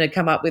having to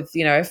come up with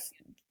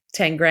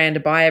 10 grand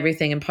to buy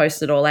everything and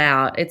post it all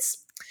out,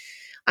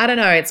 I don't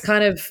know, it's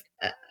kind of,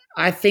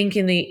 I think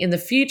in the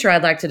future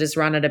I'd like to just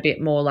run it a bit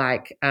more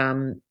like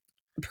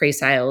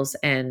pre-sales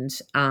and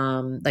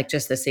like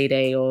just the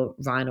CD or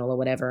vinyl or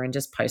whatever, and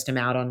just post them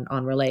out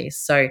on release.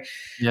 So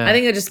I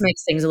think it just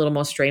makes things a little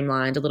more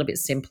streamlined, a little bit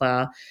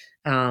simpler.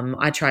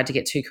 I tried to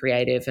get too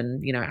creative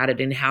and added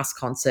in house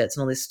concerts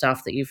and all this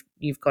stuff that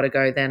you've got to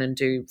go then and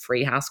do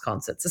free house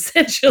concerts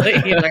essentially,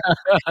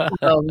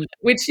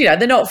 which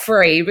they're not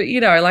free, but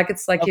like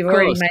it's like you've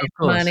already made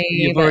money,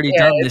 you've already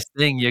done this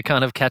thing, you're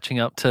kind of catching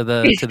up to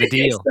the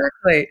deal.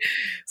 Exactly.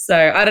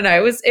 So I don't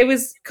know, it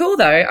was cool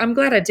though. I'm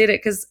glad I did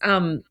it because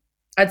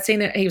I'd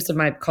seen it, heaps of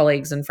my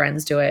colleagues and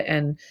friends do it,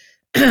 and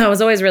I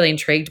was always really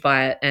intrigued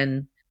by it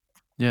and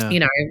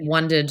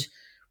wondered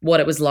what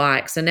it was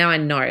like. So now I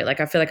know, like,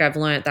 I feel like I've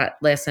learned that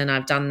lesson.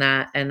 I've done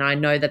that. And I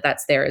know that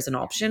that's there as an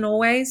option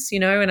always,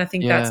 and I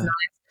think that's nice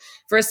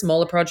for a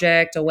smaller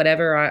project or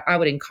whatever. I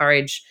would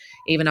encourage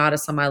even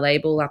artists on my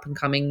label, up and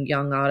coming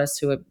young artists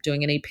who are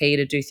doing an EP,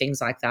 to do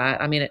things like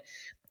that. I mean,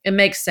 it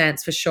makes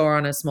sense for sure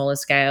on a smaller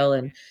scale.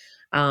 And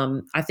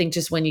I think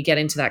just when you get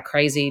into that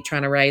crazy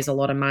trying to raise a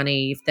lot of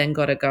money, you've then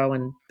got to go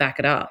and back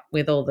it up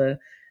with all the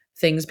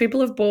things people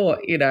have bought,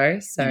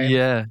 so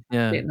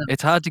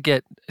it's hard to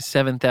get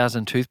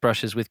 7,000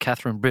 toothbrushes with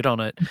Catherine Britt on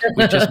it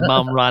with just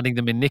mum riding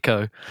them in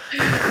Nico.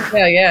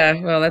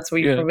 Well, that's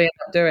what you probably end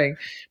up doing,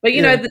 but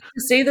to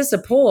see the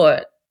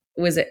support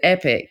was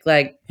epic.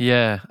 Like,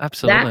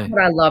 absolutely, that's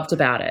what I loved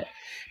about it,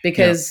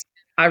 because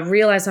I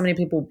realized how many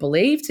people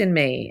believed in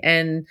me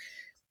and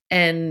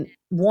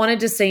wanted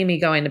to see me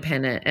go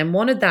independent and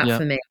wanted that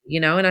for me,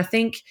 and I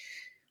think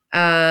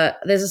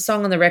there's a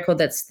song on the record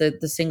that's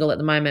the single at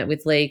the moment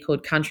with Lee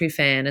called Country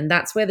Fan, and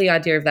that's where the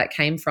idea of that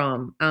came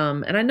from.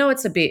 And I know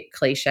it's a bit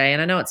cliche,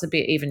 and I know it's a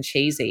bit even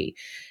cheesy,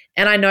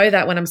 and I know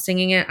that when I'm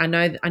singing it, I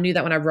knew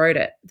that when I wrote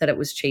it that it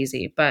was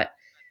cheesy, but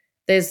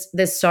there's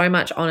so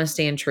much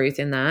honesty and truth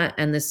in that,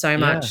 and there's so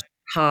much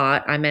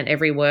heart. I meant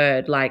every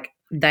word. Like,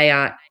 they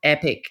are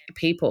epic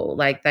people,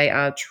 like they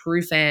are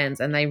true fans,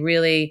 and they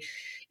really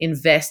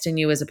invest in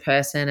you as a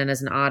person and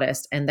as an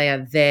artist, and they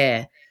are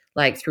there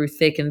like through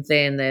thick and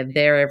thin. They're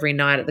there every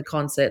night at the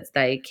concerts.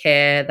 They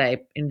care, they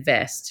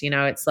invest.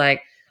 It's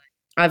like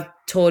I've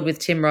toured with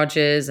Tim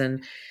Rogers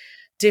and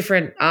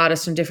different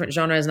artists from different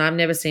genres, and I've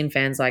never seen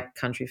fans like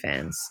country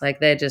fans. Like,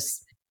 they're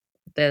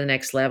the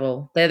next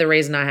level. They're the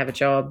reason I have a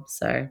job.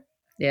 So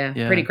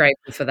pretty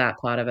grateful for that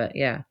part of it.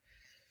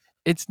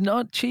 It's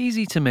not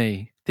cheesy to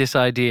me, this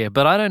idea,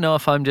 but I don't know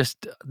if I'm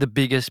just the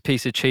biggest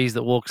piece of cheese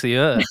that walks the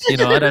earth. I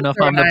don't know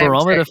if I'm the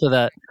barometer for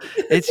that.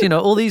 It's,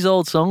 all these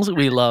old songs that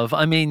we love.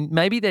 I mean,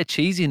 maybe they're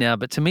cheesy now,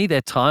 but to me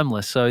they're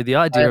timeless. So the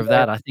idea of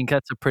that, I think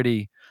that's a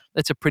pretty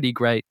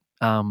great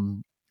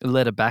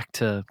letter back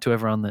to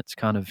everyone that's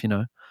kind of,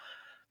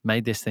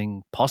 made this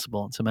thing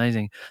possible. It's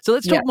amazing. So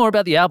let's talk more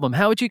about the album.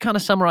 How would you kind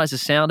of summarize the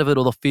sound of it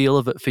or the feel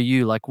of it for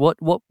you? Like,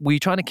 what were you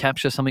trying to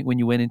capture something when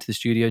you went into the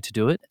studio to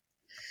do it?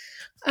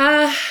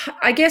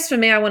 I guess for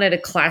me, I wanted a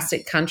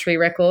classic country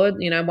record,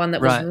 one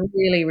that was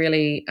really,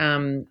 really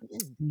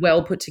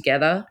well put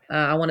together.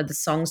 I wanted the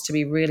songs to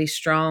be really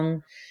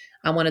strong.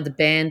 I wanted the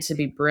band to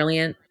be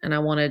brilliant, and I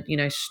wanted,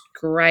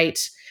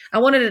 great. I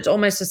wanted it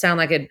almost to sound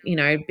like it,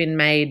 been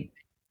made,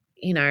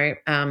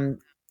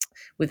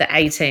 with the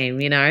A-Team,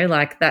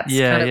 like that's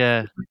kind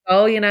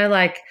of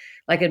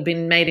like it'd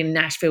been made in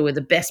Nashville with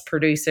the best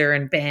producer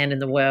and band in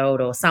the world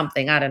or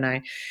something. I don't know.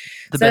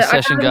 The best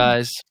session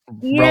guys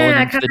rolling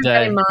into the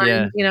day. In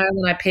mind,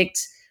 when I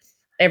picked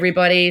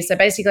everybody. So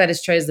basically I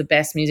just chose the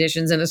best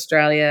musicians in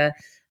Australia,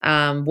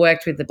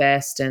 worked with the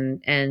best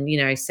and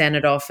sent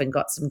it off and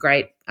got some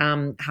great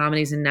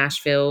harmonies in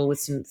Nashville with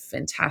some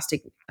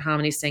fantastic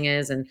harmony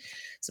singers and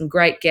some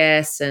great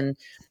guests. And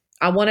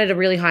I wanted a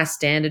really high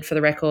standard for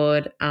the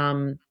record.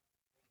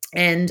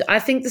 And I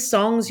think the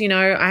songs, you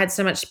know, I had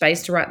so much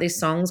space to write these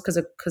songs because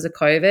of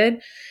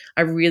COVID.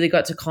 I really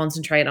got to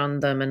concentrate on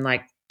them and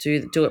like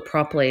do it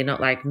properly,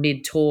 not like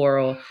mid tour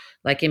or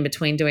like in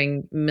between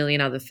doing a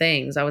million other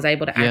things. I was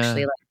able to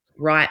actually Yeah. like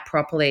write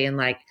properly and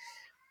like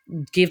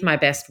give my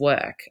best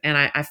work. And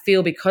I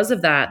feel because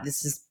of that,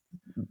 this is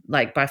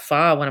like by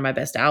far one of my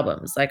best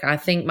albums. Like I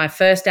think my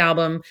first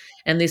album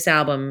and this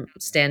album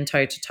stand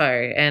toe to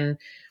toe. And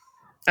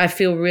I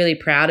feel really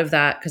proud of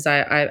that because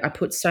I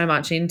put so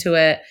much into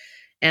it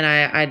and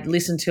I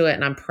listen to it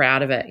and I'm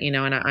proud of it, you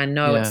know, and I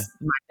know Yeah. it's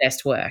my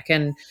best work.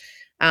 And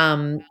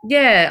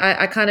yeah,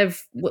 I kind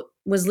of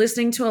was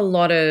listening to a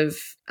lot of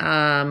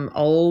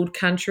old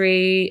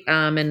country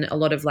and a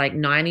lot of like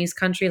 90s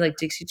country, like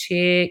Dixie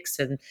Chicks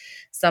and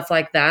stuff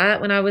like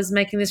that when I was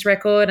making this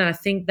record. And I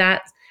think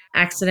that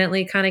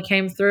accidentally kind of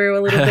came through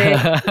a little bit.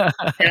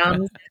 It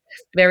sounds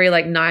very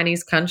like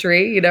 90s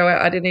country, you know,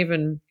 I didn't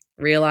even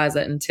realize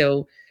it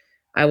until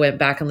I went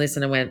back and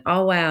listened and went,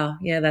 oh, wow,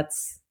 yeah,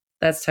 that's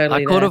I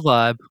totally caught there. a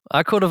vibe.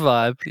 I caught a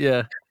vibe.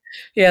 Yeah.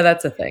 Yeah,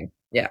 that's a thing.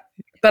 Yeah.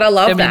 But I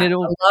love that.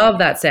 it'll. I love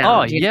that Oh,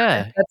 sound, you know?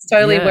 yeah. That's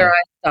totally Yeah. where I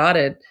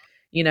started.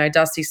 You know,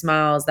 Dusty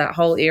Smiles, that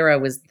whole era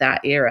was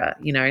that era,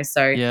 you know?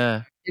 So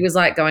Yeah. it was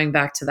like going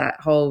back to that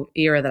whole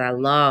era that I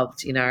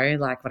loved, you know,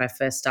 like when I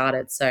first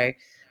started. So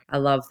I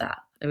love that.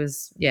 It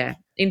was, yeah,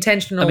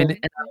 intentional mean,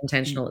 and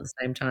unintentional at the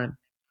same time.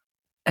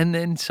 And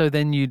then, so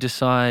then you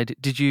decide,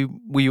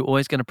 were you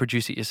always going to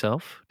produce it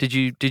yourself? Did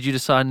you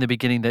decide in the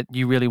beginning that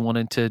you really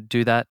wanted to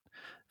do that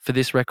for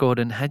this record?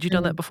 And had you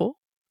done that before?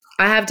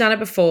 I have done it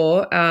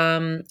before.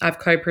 I've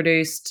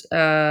co-produced.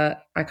 I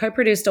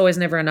co-produced "Always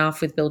Never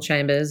Enough" with Bill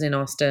Chambers in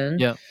Austin.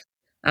 Yeah.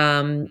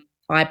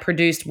 I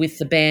produced with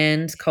the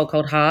band Cold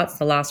Cold Hearts,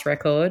 the last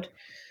record.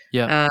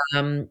 Yeah.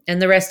 And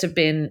the rest have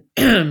been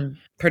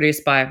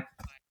produced by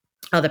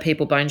other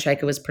people. Bone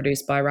Shaker was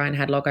produced by Ryan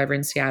Hadlock over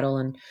in Seattle,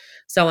 and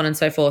so on and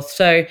so forth.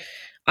 So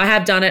I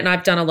have done it, and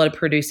I've done a lot of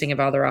producing of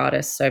other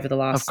artists over the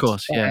last Of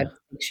course. Yeah.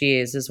 5-6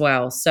 years as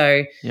well.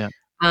 So Yeah.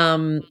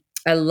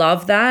 I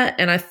love that.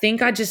 And I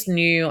think I just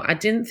knew, I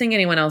didn't think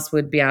anyone else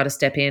would be able to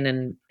step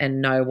in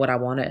and know what I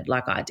wanted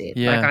like I did.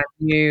 Yeah. Like I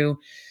knew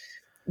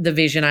the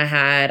vision I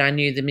had. I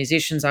knew the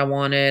musicians I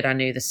wanted. I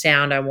knew the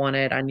sound I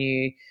wanted. I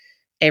knew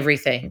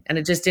everything. And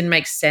it just didn't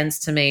make sense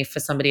to me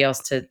for somebody else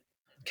to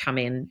come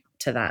in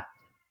to that,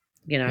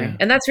 you know? Yeah.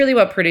 And that's really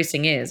what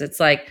producing is. It's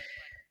like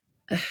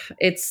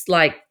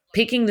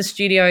picking the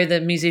studio,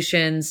 the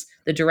musicians,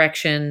 the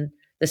direction,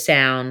 the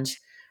sound.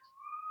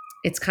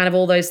 It's kind of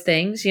all those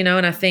things, you know,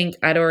 and I think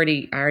I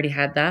already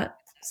had that.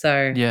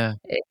 So Yeah.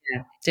 it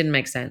didn't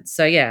make sense.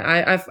 So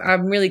yeah,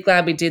 I'm really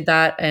glad we did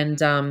that.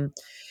 And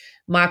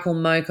Michael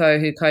Moko,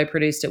 who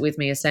co-produced it with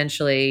me,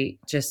 essentially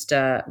just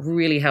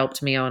really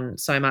helped me on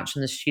so much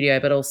in the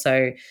studio, but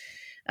also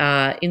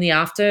in the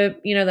after,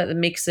 you know, that the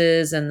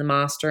mixes and the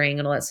mastering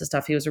and all that sort of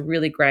stuff. He was a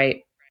really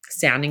great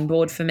sounding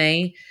board for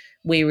me.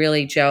 We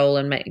really gel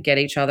and get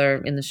each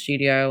other in the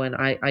studio, and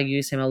I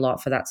use him a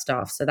lot for that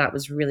stuff. So that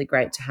was really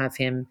great to have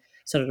him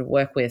sort of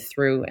work with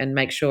through and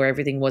make sure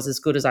everything was as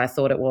good as I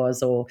thought it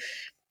was, or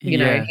you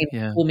know, Yeah. him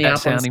Yeah. pull me That up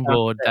on sounding stuff.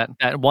 board,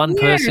 that one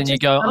Yeah, person you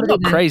just go, I'm somebody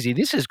not to- crazy.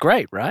 This is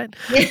great, right?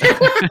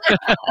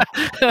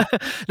 Yeah.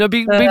 No,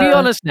 be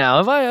honest now.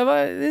 Have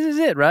I, this is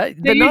it, right?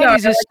 The You know, 90s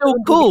is like, still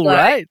somebody cool, like,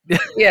 right?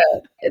 yeah,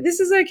 this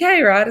is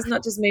okay, right? It's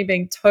not just me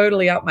being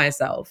totally up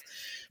myself.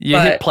 You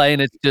hit play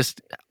and it's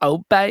just,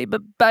 oh, baby,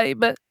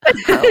 baby.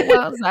 How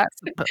was that?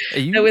 Are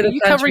you, with are a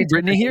you country covering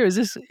Britney twist. here? Is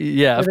this?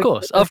 Yeah, With of a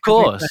course. country Of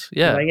course. twist.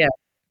 Yeah. Yeah,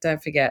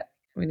 don't forget.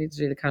 We need to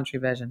do the country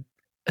version.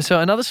 So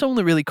another song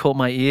that really caught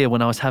my ear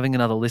when I was having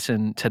another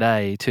listen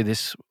today to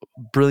this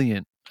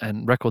brilliant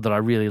and record that I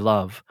really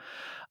love.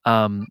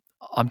 I'm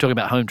talking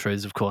about Home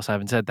Truths, of course. I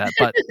haven't said that,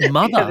 but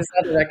Mother. This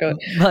other record.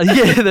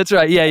 Yeah, that's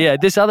right. Yeah.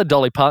 This other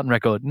Dolly Parton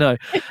record. No,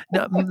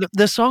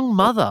 the song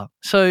Mother.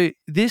 So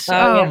this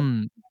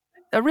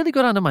that really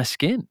got under my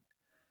skin.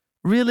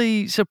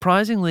 Really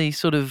surprisingly,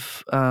 sort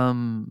of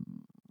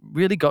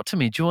really got to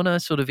me. Do you want to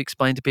sort of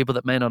explain to people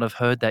that may not have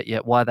heard that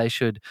yet why they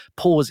should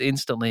pause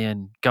instantly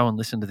and go and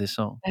listen to this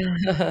song?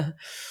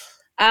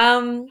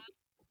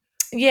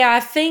 Yeah, I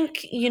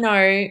think, you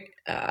know,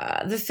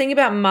 the thing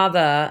about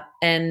Mother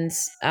and,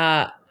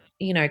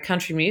 you know,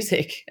 country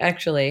music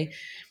actually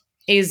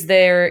is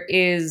there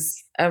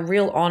is a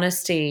real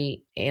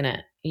honesty in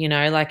it, you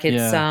know, like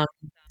it's,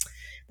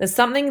 there's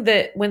something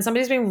that when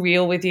somebody's being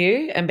real with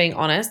you and being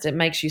honest, it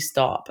makes you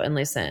stop and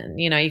listen.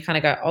 You know, you kind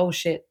of go, oh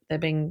shit, they're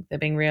being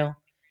real.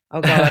 Oh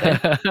God.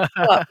 And, you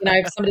know,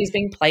 if somebody's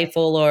being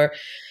playful or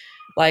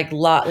like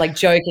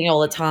joking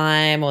all the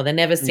time, or they're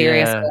never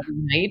serious. Yeah. You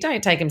know, you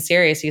don't take them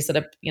serious. You sort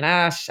of, you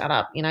know, shut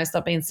up, you know,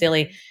 stop being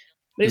silly.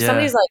 But if Yeah.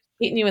 somebody's like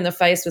hitting you in the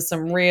face with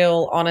some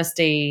real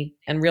honesty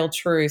and real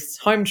truths,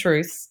 home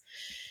truths,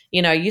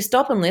 you know, you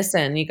stop and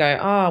listen. You go,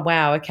 oh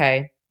wow,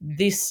 okay,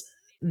 this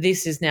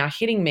is now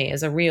hitting me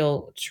as a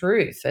real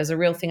truth, as a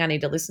real thing I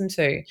need to listen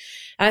to. And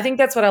I think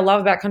that's what I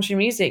love about country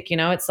music. You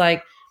know, it's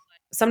like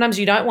sometimes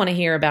you don't want to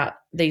hear about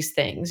these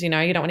things, you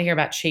know, you don't want to hear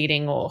about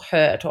cheating or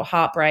hurt or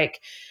heartbreak.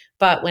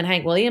 But when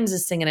Hank Williams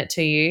is singing it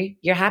to you,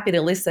 you're happy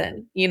to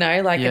listen, you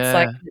know, like it's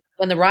like Yeah.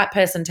 when the right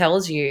person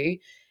tells you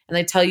and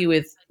they tell you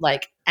with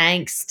like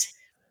angst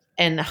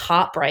and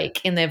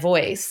heartbreak in their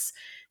voice,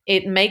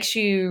 it makes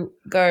you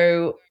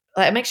go,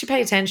 like, it makes you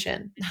pay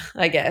attention,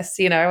 I guess,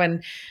 you know,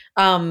 and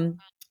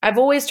I've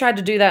always tried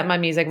to do that in my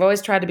music. I've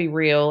always tried to be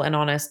real and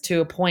honest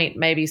to a point,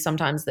 maybe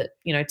sometimes that,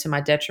 you know, to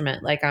my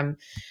detriment. Like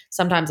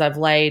sometimes I've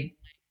laid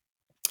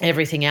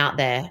everything out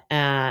there,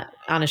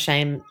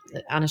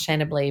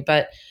 unashamedly.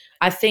 But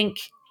I think,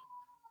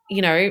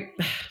 you know,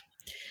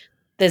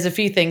 there's a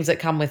few things that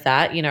come with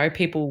that. You know,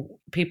 people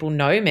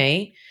know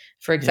me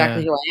for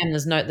exactly Yeah. who I am.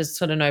 There's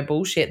sort of no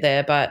bullshit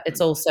there, but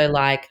it's also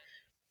like,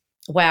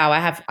 wow, I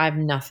have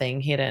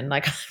nothing hidden.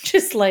 Like I've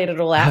just laid it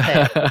all out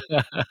there.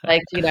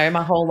 Like, you know,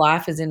 my whole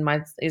life is in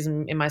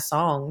my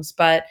songs.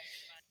 But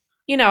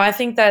you know, I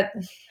think that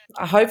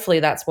hopefully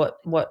that's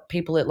what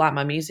people that like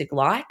my music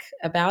like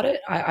about it.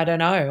 I don't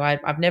know.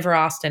 I've never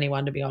asked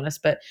anyone, to be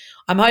honest, but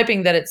I'm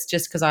hoping that it's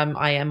just because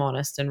I am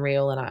honest and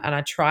real, and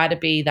I try to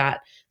be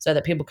that so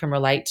that people can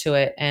relate to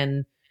it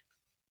and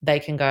they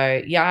can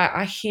go, yeah,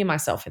 I hear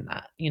myself in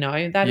that. You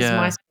know, that is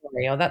my Yeah.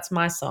 story, or that's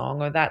my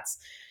song, or that's,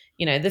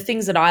 you know, the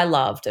things that I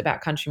loved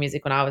about country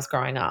music when I was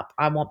growing up.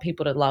 I want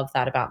people to love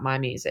that about my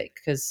music,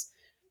 because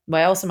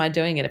why else am I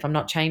doing it if I'm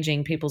not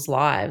changing people's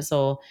lives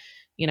or,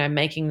 you know,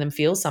 making them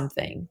feel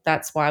something?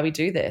 That's why we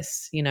do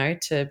this, you know,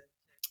 to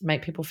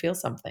make people feel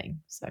something.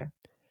 So, yeah.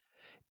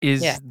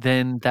 Is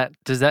then that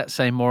does that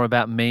say more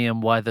about me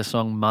and why the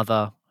song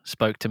Mother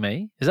spoke to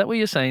me? Is that what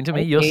you're saying to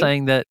me? You're Maybe.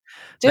 saying that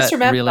Just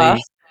remember,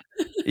 really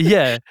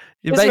yeah,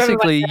 just remember my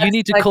basically you dad's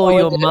need to a call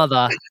your psychologist.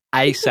 mother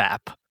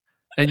ASAP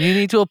and you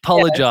need to Yes.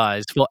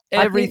 apologize for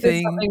I think there's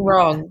everything. something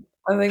wrong.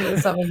 I think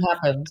there's something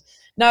happened.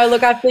 No,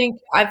 look, I think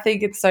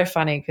it's so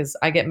funny because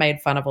I get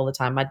made fun of all the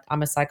time.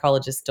 I'm a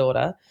psychologist's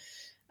daughter.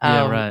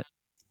 Yeah, Um, right.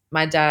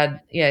 my dad,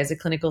 yeah, is a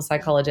clinical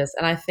psychologist,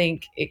 and I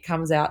think it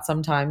comes out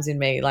sometimes in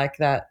me, like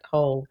that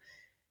whole,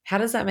 how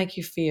does that make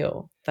you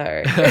feel,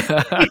 though?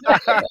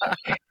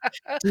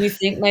 Do you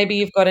think maybe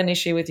you've got an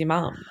issue with your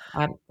mum?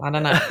 I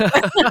don't know.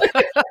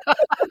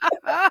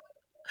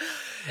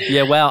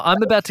 Yeah, wow,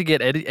 I'm about to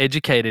get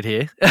educated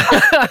here.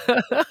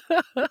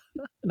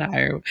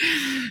 No,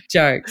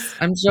 jokes.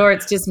 I'm sure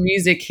it's just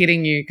music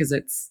hitting you because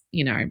it's,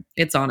 you know,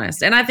 it's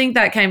honest. And I think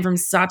that came from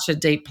such a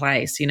deep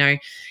place. You know,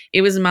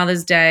 it was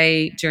Mother's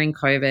Day during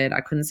COVID.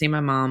 I couldn't see my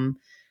mum.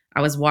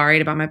 I was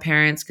worried about my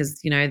parents because,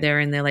 you know, they're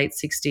in their late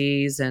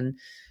 60s, and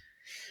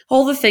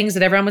all the things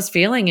that everyone was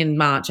feeling in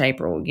March,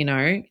 April, you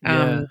know,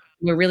 Yeah.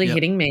 were really Yep.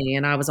 hitting me.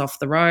 And I was off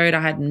the road.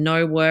 I had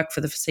no work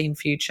for the foreseen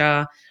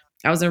future.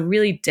 I was in a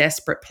really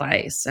desperate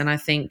place. And I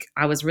think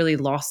I was really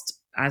lost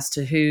as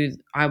to who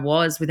I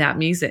was without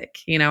music.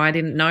 You know, I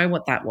didn't know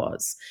what that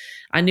was.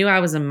 I knew I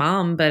was a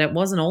mum, but it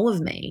wasn't all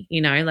of me. You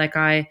know, like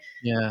I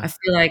Yeah.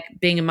 feel like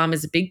being a mum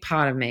is a big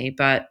part of me,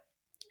 but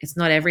it's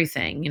not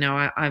everything. You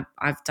know,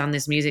 I've done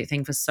this music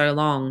thing for so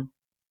long,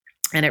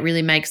 and it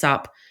really makes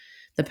up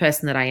the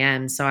person that I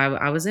am. So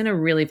I was in a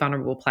really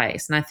vulnerable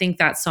place. And I think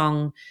that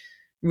song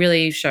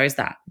really shows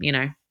that, you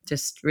know,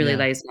 just really Yeah.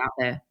 lays it out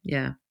there.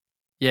 Yeah.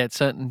 Yeah, it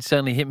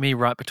certainly hit me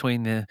right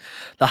between the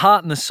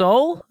heart and the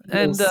soul,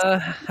 and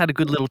Yes. had a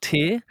good little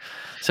tear.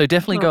 So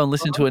definitely go and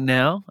listen to it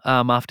now,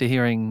 after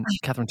hearing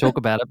Catherine talk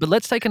about it. But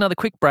let's take another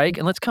quick break,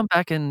 and let's come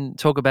back and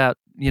talk about,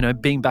 you know,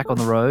 being back on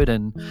the road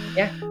and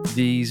Yeah.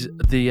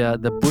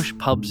 the Bush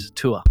Pubs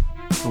tour.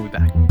 We'll be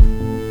back.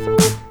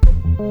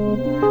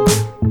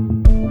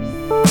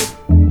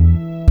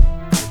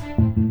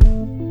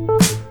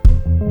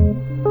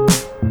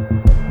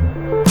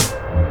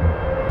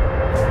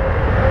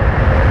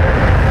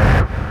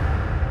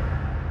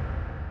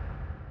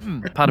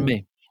 Pardon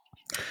me.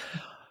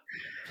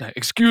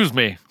 Excuse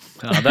me.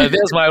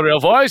 There's my real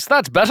voice.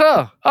 That's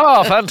better.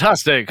 Oh,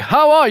 fantastic.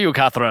 How are you,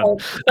 Catherine?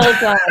 So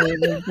glad we've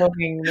been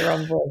talking the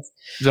wrong voice.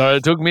 Sorry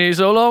it took me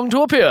so long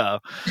to appear.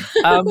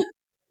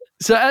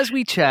 So as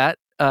we chat,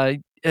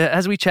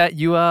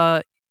 you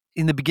are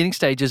in the beginning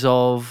stages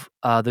of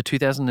the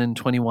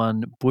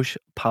 2021 Bush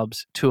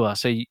Pubs tour.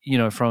 So, you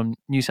know, from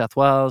New South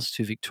Wales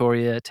to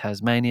Victoria,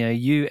 Tasmania,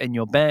 you and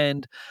your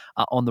band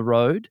are on the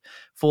road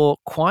for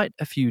quite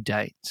a few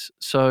dates.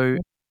 So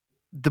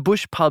the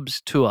Bush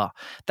Pubs tour,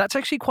 that's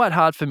actually quite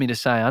hard for me to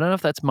say. I don't know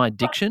if that's my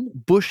diction.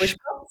 Bush Bush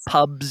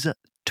Pubs? Pubs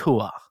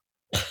tour.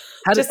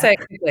 Just say it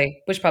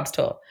quickly. Bush Pubs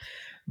tour.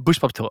 Bush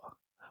Pubs tour.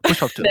 Bush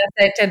Pubs tour.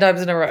 Say it 10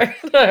 times in a row.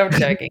 No, I'm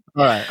joking.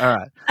 All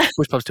right.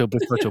 Bush Pubs tour,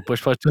 Bush Pubs tour,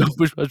 Bush Pubs tour,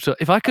 Bush Pubs tour.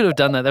 If I could have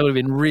done that, that would have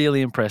been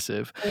really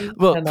impressive.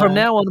 Well, I from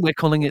know. now on, we're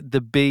calling it the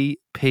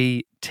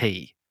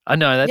BPT. I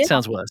know, that Yeah,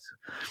 sounds worse.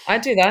 I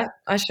do that.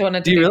 I shorten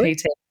it Do to you really?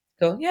 BPT.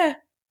 Cool. Yeah.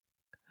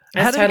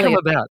 How That's did it come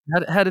totally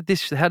about? How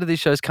did these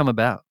shows come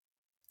about?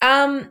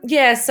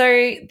 Yeah,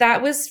 so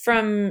that was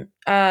from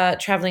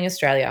traveling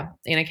Australia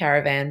in a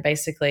caravan,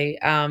 basically.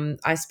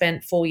 I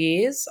spent 4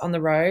 years on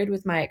the road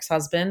with my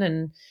ex-husband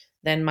and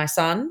then my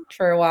son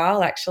for a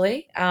while,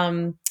 actually.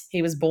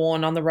 He was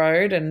born on the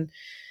road, and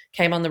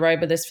came on the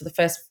road with us for the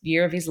first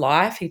year of his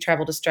life. He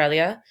traveled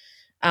Australia.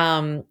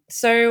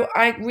 So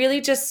I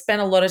really just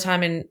spent a lot of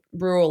time in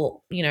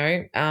rural,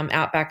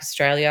 outback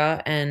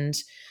Australia, and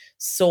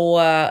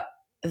saw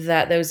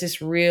that there was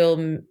this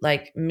real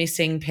like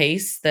missing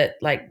piece that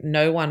like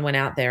no one went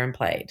out there and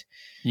played.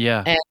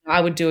 Yeah. And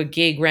I would do a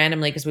gig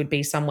randomly because we'd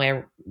be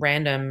somewhere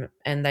random,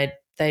 and they'd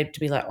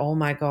be like, "Oh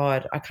my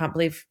God, I can't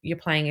believe you're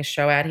playing a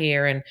show out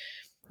here." And,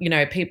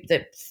 people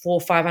that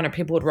 400-500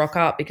 people would rock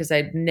up because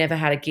they'd never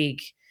had a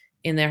gig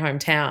in their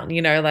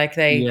hometown, like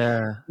they Yeah.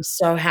 were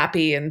so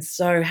happy and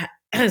so,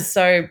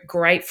 so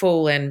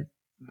grateful. And,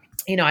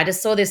 I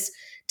just saw this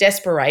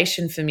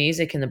desperation for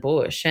music in the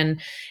bush. And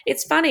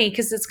it's funny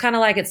because it's kind of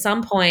like at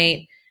some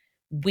point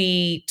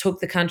we took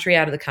the country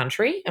out of the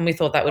country and we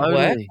thought that would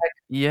work. Totally. Oh,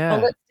 Yeah.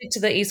 let's stick to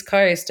the East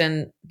Coast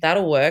and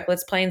that'll work.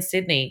 Let's play in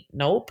Sydney.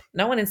 Nope.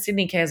 No one in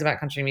Sydney cares about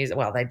country music.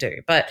 Well, they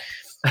do, but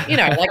like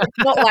it's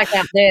not like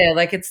out there.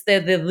 Like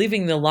they're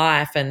living the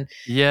life, and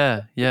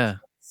Yeah. Yeah.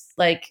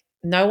 like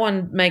no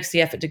one makes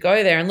the effort to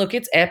go there. And look,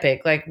 it's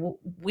epic. Like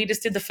we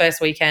just did the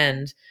first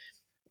weekend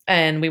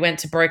and we went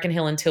to Broken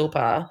Hill and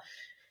Tilpa.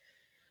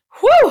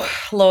 Whew,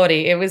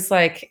 Lordy. It was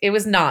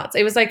nuts.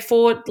 It was like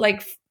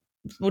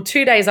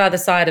 2 days either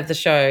side of the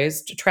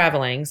shows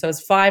traveling. So it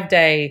was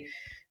 5-day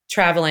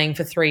traveling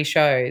for 3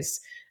 shows.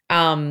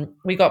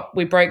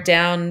 We broke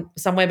down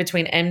somewhere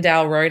between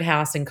Emdale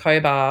Roadhouse and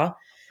Cobar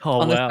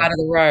on the side of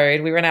the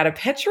road. We ran out of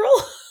petrol.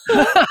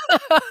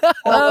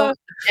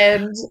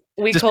 And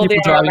we just called people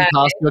it driving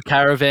past your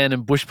caravan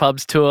and bush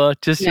pubs tour.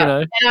 Just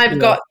And I've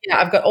got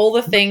all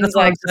the things. That's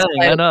what I'm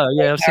saying. I know.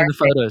 Yeah, I've seen the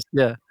photos.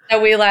 Yeah.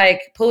 So we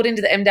pulled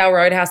into the Emdale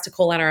Roadhouse to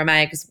call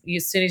NRMA because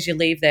as soon as you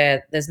leave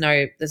there, there's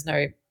no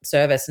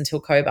service until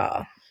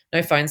Cobar,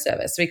 no phone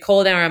service. So we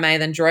called NRMA,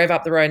 then drove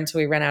up the road until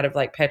we ran out of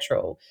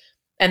petrol,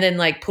 and then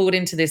pulled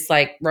into this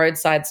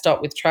roadside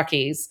stop with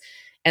truckies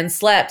and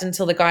slept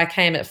until the guy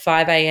came at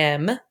 5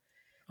 a.m.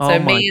 So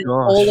me and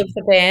all of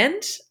the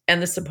band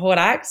and the support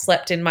act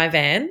slept in my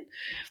van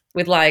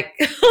with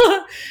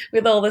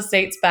with all the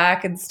seats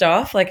back and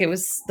stuff. It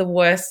was the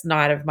worst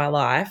night of my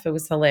life. It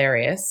was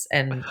hilarious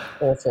and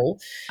awful.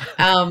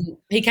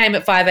 He came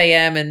at 5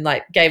 a.m. and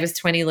gave us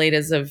 20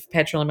 liters of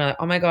petrol, and we're like,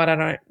 oh my God,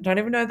 I don't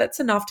even know that's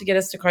enough to get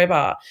us to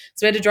Cobar.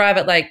 So we had to drive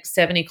at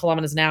 70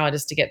 kilometers an hour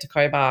just to get to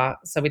Cobar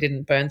so we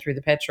didn't burn through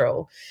the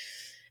petrol.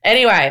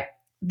 Anyway,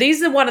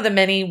 these are one of the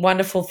many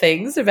wonderful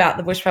things about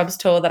the Bush Pubs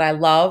tour that I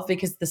love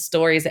because the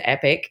stories are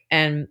epic.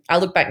 And I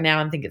look back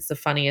now and think it's the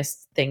funnish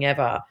thing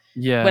ever.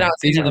 Yeah. When I was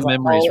These are the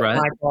memories, right? Oh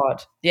my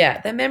God.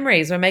 Yeah, they're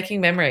memories. We're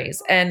making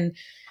memories. And,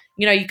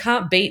 you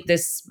can't beat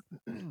this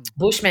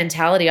bush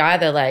mentality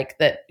either.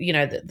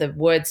 The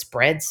word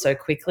spreads so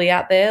quickly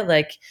out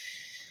there.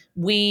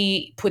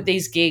 We put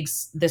these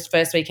gigs this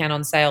first weekend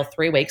on sale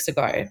 3 weeks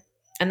ago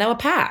and they were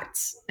packed.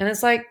 And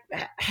it's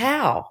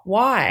how?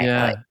 Why?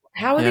 Yeah.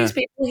 How are these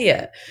people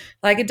here?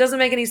 It doesn't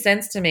make any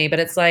sense to me, but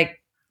it's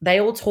they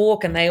all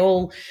talk and they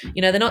all,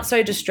 they're not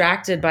so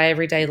distracted by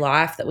everyday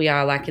life that we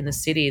are in the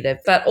city.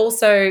 But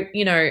also,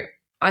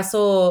 I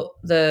saw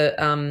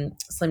the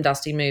Slim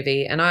Dusty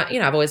movie and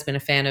I've always been a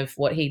fan of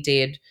what he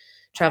did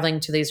traveling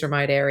to these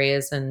remote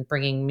areas and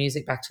bringing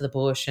music back to the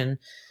bush. And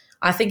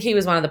I think he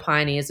was one of the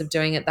pioneers of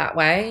doing it that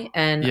way.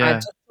 And I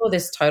just saw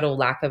this total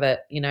lack of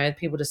it.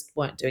 People just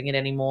weren't doing it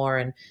anymore.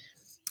 And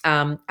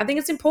I think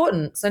it's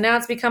important. So now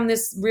it's become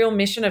this real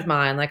mission of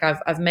mine.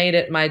 I've made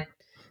it my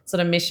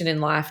sort of mission in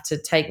life to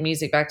take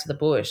music back to the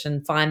bush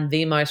and find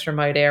the most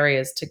remote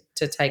areas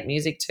to take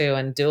music to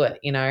and do it,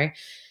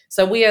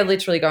 So we are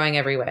literally going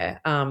everywhere.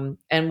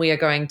 And we are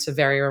going to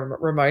very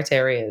remote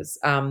areas.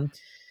 And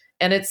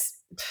it's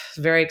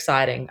very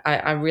exciting.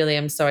 I really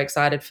am so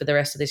excited for the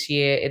rest of this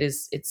year.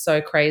 It's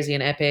so crazy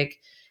and epic.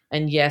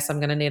 And yes, I'm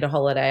going to need a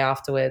holiday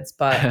afterwards,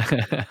 but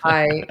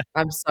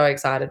I'm so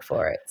excited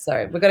for it.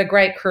 So we've got a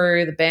great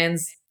crew. The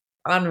band's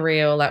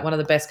unreal, one of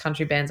the best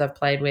country bands I've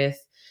played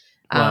with.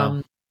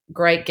 Wow.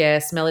 Great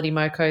guests. Melody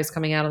Moko's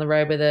coming out on the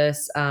road with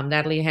us.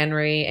 Natalie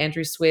Henry,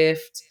 Andrew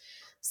Swift.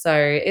 So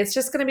it's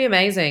just going to be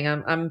amazing.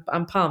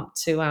 I'm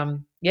pumped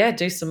to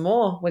do some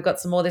more. We've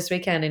got some more this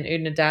weekend in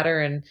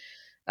Oodnadatta and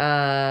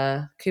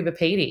Coober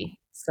Pedy.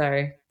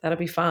 So that'll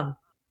be fun.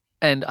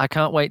 And I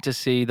can't wait to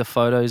see the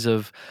photos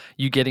of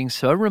you getting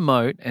so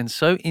remote and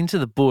so into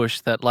the bush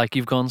that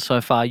you've gone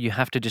so far, you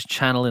have to just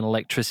channel in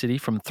electricity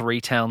from 3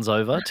 towns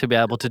over to be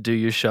able to do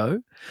your show.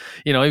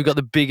 You've got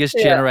the biggest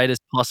generators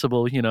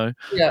possible,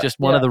 just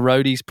one of the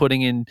roadies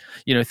putting in,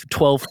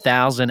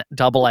 12,000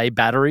 AA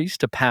batteries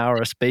to power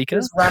a speaker.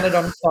 Just run it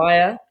on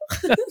fire.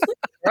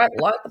 Right,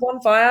 light the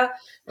bonfire.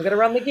 We're going to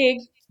run the gig.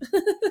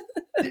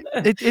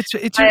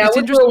 It's I wouldn't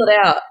interesting. rule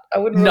it out. I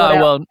wouldn't rule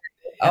it out.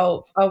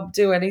 Well, I'll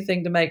do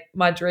anything to make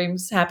my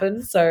dreams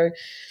happen. So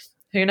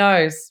who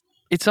knows?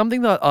 It's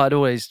something that I'd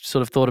always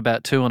sort of thought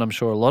about too, and I'm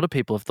sure a lot of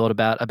people have thought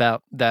about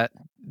that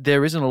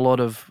there isn't a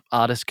lot of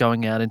artists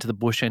going out into the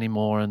bush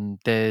anymore, and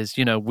there's,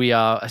 we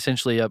are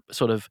essentially a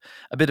sort of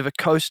a bit of a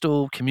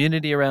coastal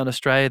community around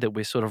Australia, that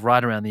we're sort of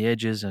right around the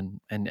edges, and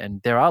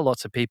there are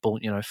lots of people,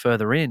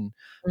 further in,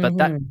 but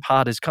that Mhm.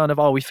 part is kind of,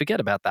 we forget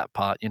about that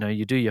part.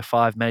 You do your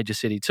 5 major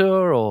city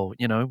tour, or,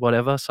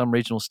 whatever, some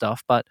regional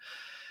stuff. But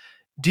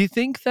do you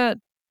think that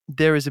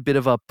there is a bit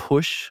of a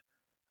push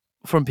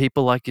from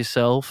people like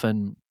yourself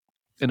and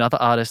other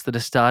artists that are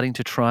starting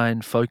to try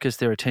and focus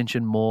their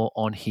attention more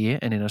on here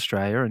and in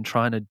Australia, and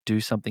trying to do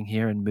something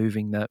here and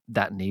moving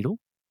that needle?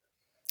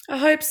 I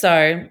hope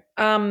so.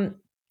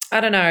 I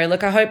don't know.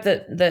 Look, I hope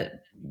that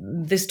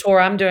this tour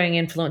I'm doing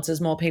influences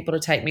more people to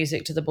take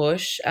music to the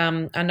bush.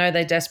 I know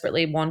they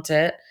desperately want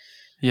it.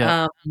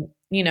 Yeah. Um,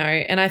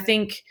 and I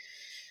think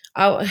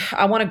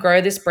I want to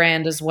grow this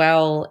brand as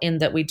well, in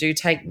that we do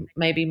take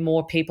maybe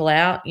more people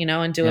out,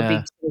 and do a big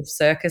Yeah. sort of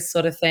circus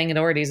sort of thing. It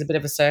already is a bit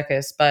of a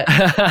circus, but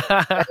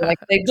like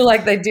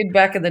they did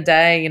back in the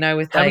day,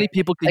 with How many like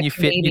people a can you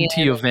fit comedian.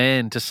 into your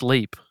van to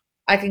sleep?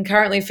 I can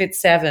currently fit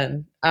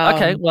 7.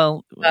 Okay,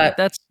 well, But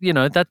that's,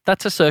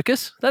 that's a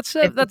circus. That's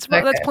it's a that's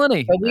circus,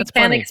 plenty. but we That's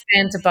can plenty.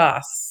 expand to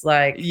bus.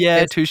 Like, Yeah,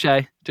 there's touche,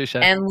 touche.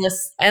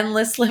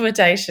 endless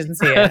limitations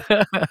here.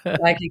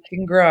 Like, it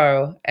can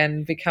grow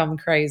and become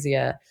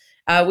crazier,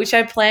 which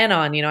I plan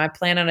on. I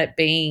plan on it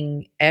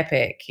being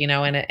epic,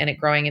 and it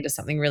growing into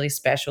something really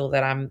special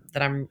that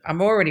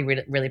I'm already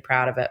really, really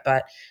proud of it.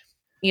 But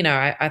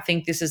I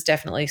think this is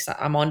definitely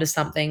I'm onto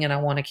something, and I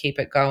want to keep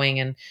it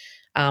going. And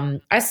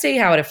I see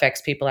how it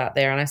affects people out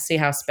there, and I see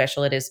how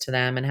special it is to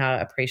them, and how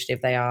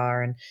appreciative they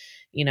are. And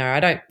you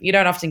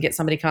don't often get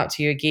somebody come up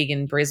to you a gig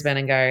in Brisbane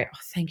and go, "Oh,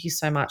 thank you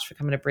so much for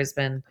coming to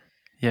Brisbane.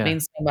 It Yeah.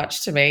 means so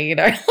much to me."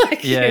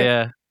 Like, Yeah,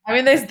 yeah. I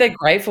mean, they're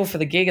grateful for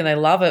the gig and they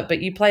love it,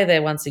 but you play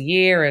there once a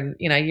year, and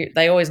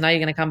they always know you're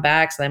going to come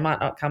back, so they might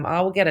not come.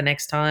 Oh, we'll get it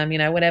next time,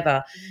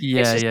 whatever. It's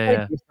Yeah, just yeah, so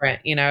yeah. different,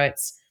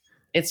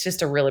 it's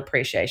just a real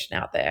appreciation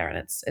out there, and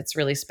it's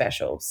really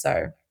special.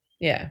 So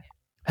yeah.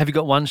 Have you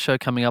got one show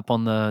coming up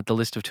on the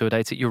list of tour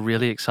dates that you're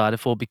really excited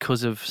for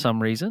because of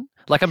some reason?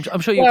 Like, I'm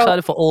sure you're Well,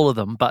 excited for all of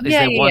them, but is yeah,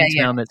 there yeah, one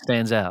yeah, town that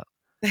stands out?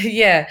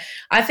 yeah.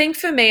 I think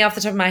for me, off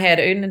the top of my head,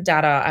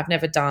 Oodnadatta, I've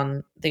never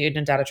done the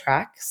Oodnadatta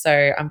track,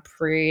 so I'm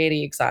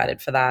pretty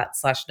excited for that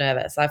 /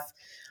 nervous.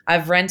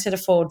 I've rented a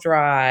 4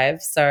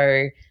 drive,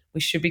 so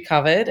we should be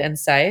covered and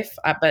safe.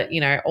 But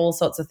all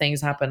sorts of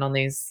things happen on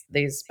these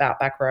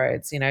back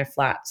roads.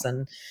 Flats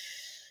and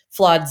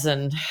floods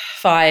and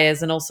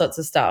fires and all sorts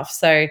of stuff.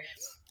 So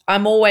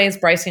I'm always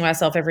bracing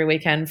myself every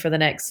weekend for the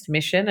next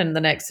mission and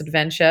the next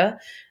adventure.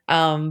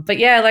 But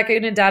yeah, like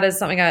Unadad is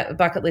something a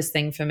bucket list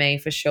thing for me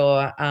for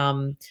sure.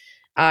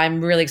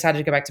 I'm really excited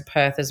to go back to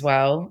Perth as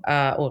well.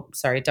 Or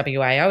sorry,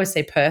 WA. I always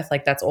say Perth,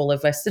 like that's all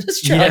of Western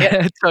Australia.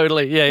 Yeah,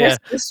 totally. Yeah, yeah.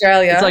 Western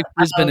Australia. It's like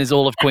Brisbane is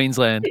all of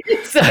Queensland.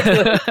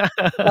 Exactly.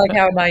 Like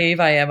how naive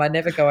I am. I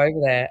never go over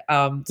there. So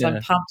I'm Yeah.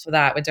 pumped for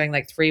that. We're doing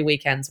like 3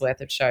 weekends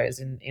worth of shows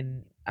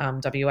in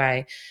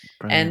WA. And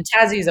Brilliant.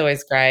 Tassie's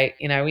always great.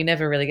 We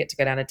never really get to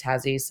go down to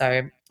Tassie.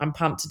 So I'm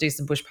pumped to do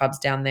some bush pubs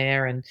down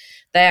there. And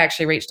they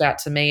actually reached out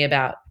to me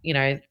about,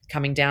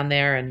 coming down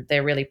there, and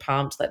they're really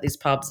pumped that these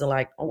pubs are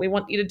like, "Oh, we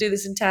want you to do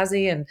this in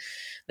Tassie." And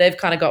they've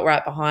kind of got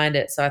right behind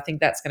it. So I think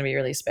that's going to be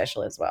really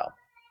special as well.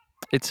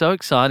 It's so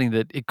exciting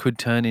that it could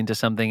turn into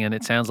something, and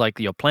it sounds like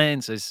your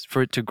plans is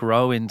for it to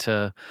grow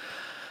into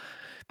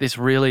this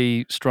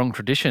really strong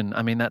tradition.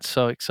 I mean, that's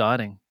so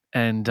exciting.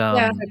 And Yeah,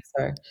 I hope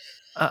so.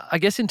 I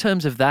guess in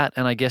terms of that,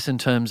 and I guess in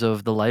terms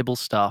of the label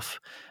stuff,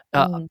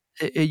 Mm.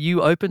 are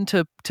you open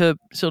to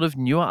sort of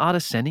newer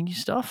artists sending you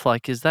stuff?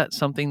 Like, is that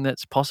something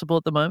that's possible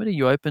at the moment? Are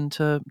you open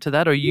to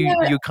that, or Yeah,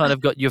 you kind of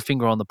got your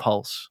finger on the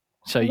pulse?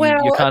 So you're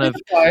well, a kind bit of,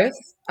 of both.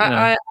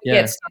 I yeah,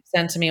 get stuff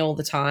sent to me all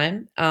the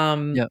time.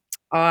 yeah,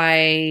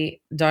 I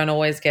don't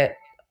always get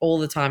all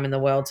the time in the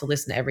world to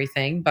listen to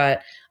everything,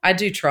 but I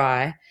do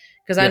try,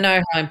 because I yeah,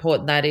 know how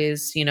important that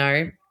is,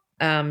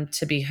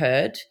 to be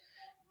heard,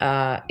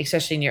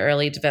 especially in your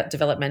early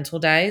developmental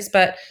days.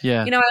 But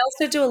yeah, I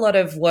also do a lot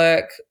of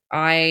work.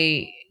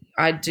 I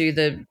do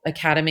the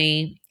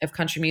Academy of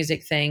Country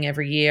Music thing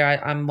every year.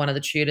 I'm one of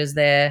the tutors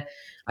there.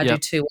 I yeah, do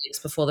 2 weeks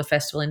before the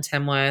festival in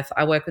Tamworth.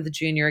 I work with the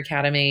Junior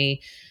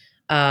Academy.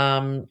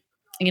 Um,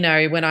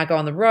 when I go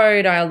on the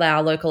road, I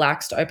allow local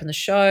acts to open the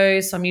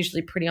show. So I'm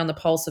usually pretty on the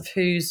pulse of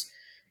who's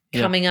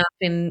yeah, coming up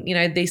in,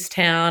 this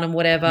town and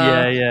whatever.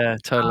 yeah, yeah,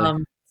 totally,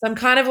 So I'm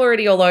kind of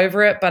already all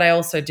over it, but I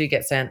also do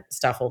get sent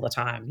stuff all the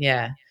time.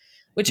 Yeah.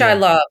 Which I yeah,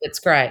 love. It's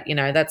great.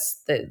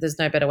 There's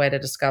no better way to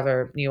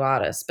discover new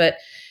artists. But,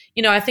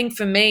 I think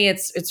for me,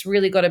 it's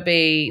really got to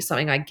be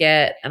something I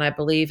get and I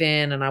believe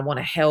in and I want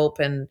to help,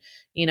 and,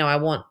 I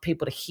want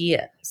people to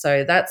hear.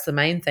 So that's the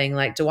main thing.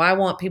 Like, do I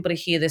want people to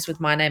hear this with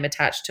my name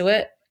attached to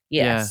it?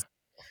 yeah, Yes.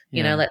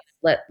 yeah.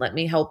 Let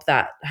me help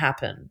that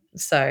happen.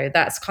 So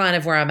that's kind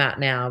of where I'm at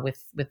now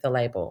with the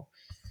label.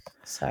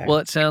 So Well,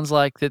 it sounds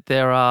like that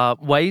there are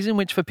ways in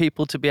which for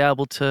people to be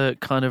able to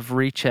kind of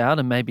reach out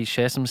and maybe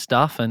share some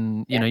stuff.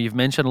 And, yeah. you've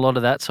mentioned a lot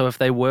of that. So if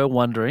they were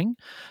wondering,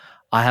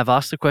 I have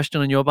asked the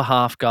question on your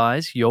behalf,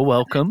 guys. You're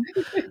welcome.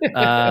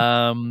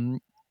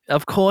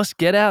 Of course,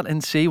 get out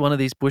and see one of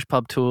these bush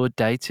pub tour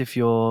dates if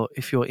you're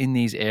in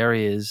these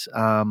areas.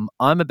 I'm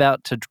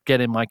about to get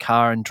in my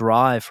car and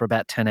drive for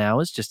about 10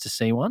 hours just to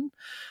see one.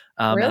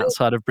 Really?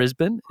 Outside of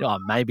Brisbane. Oh,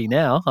 maybe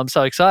now. I'm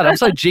so excited. I'm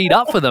so G'd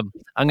up for them.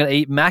 I'm going to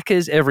eat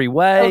Macca's every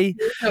way.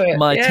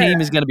 My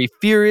team is going to be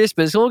furious,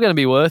 but it's all going to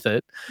be worth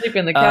it. Sleep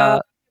in the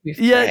car.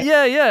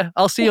 Yeah.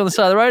 I'll see you on the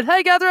side of the road.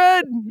 Hey,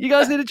 Catherine, you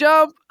guys need to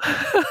jump.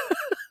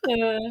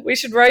 We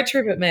should road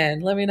trip it,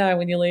 man. Let me know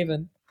when you're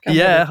leaving.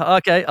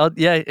 Okay.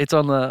 It's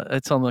on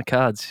the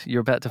cards.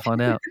 You're about to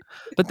find out.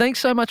 But thanks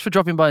so much for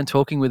dropping by and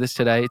talking with us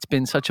today. It's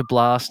been such a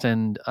blast,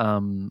 and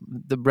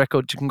the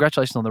record.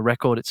 Congratulations on the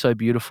record. It's so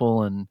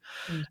beautiful, and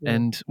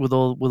with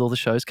all the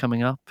shows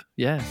coming up.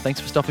 Yeah,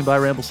 thanks for stopping by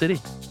Ramble City.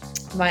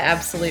 My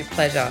absolute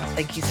pleasure.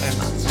 Thank you so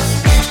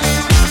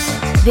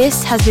much.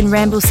 This has been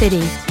Ramble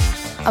City,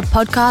 a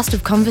podcast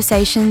of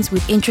conversations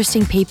with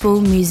interesting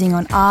people musing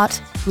on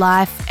art,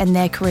 life, and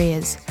their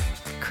careers.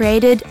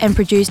 Created and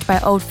produced by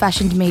Old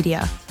Fashioned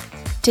Media.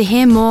 To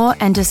hear more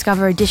and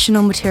discover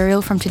additional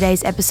material from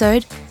today's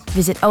episode,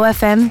 visit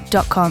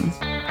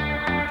ofm.com.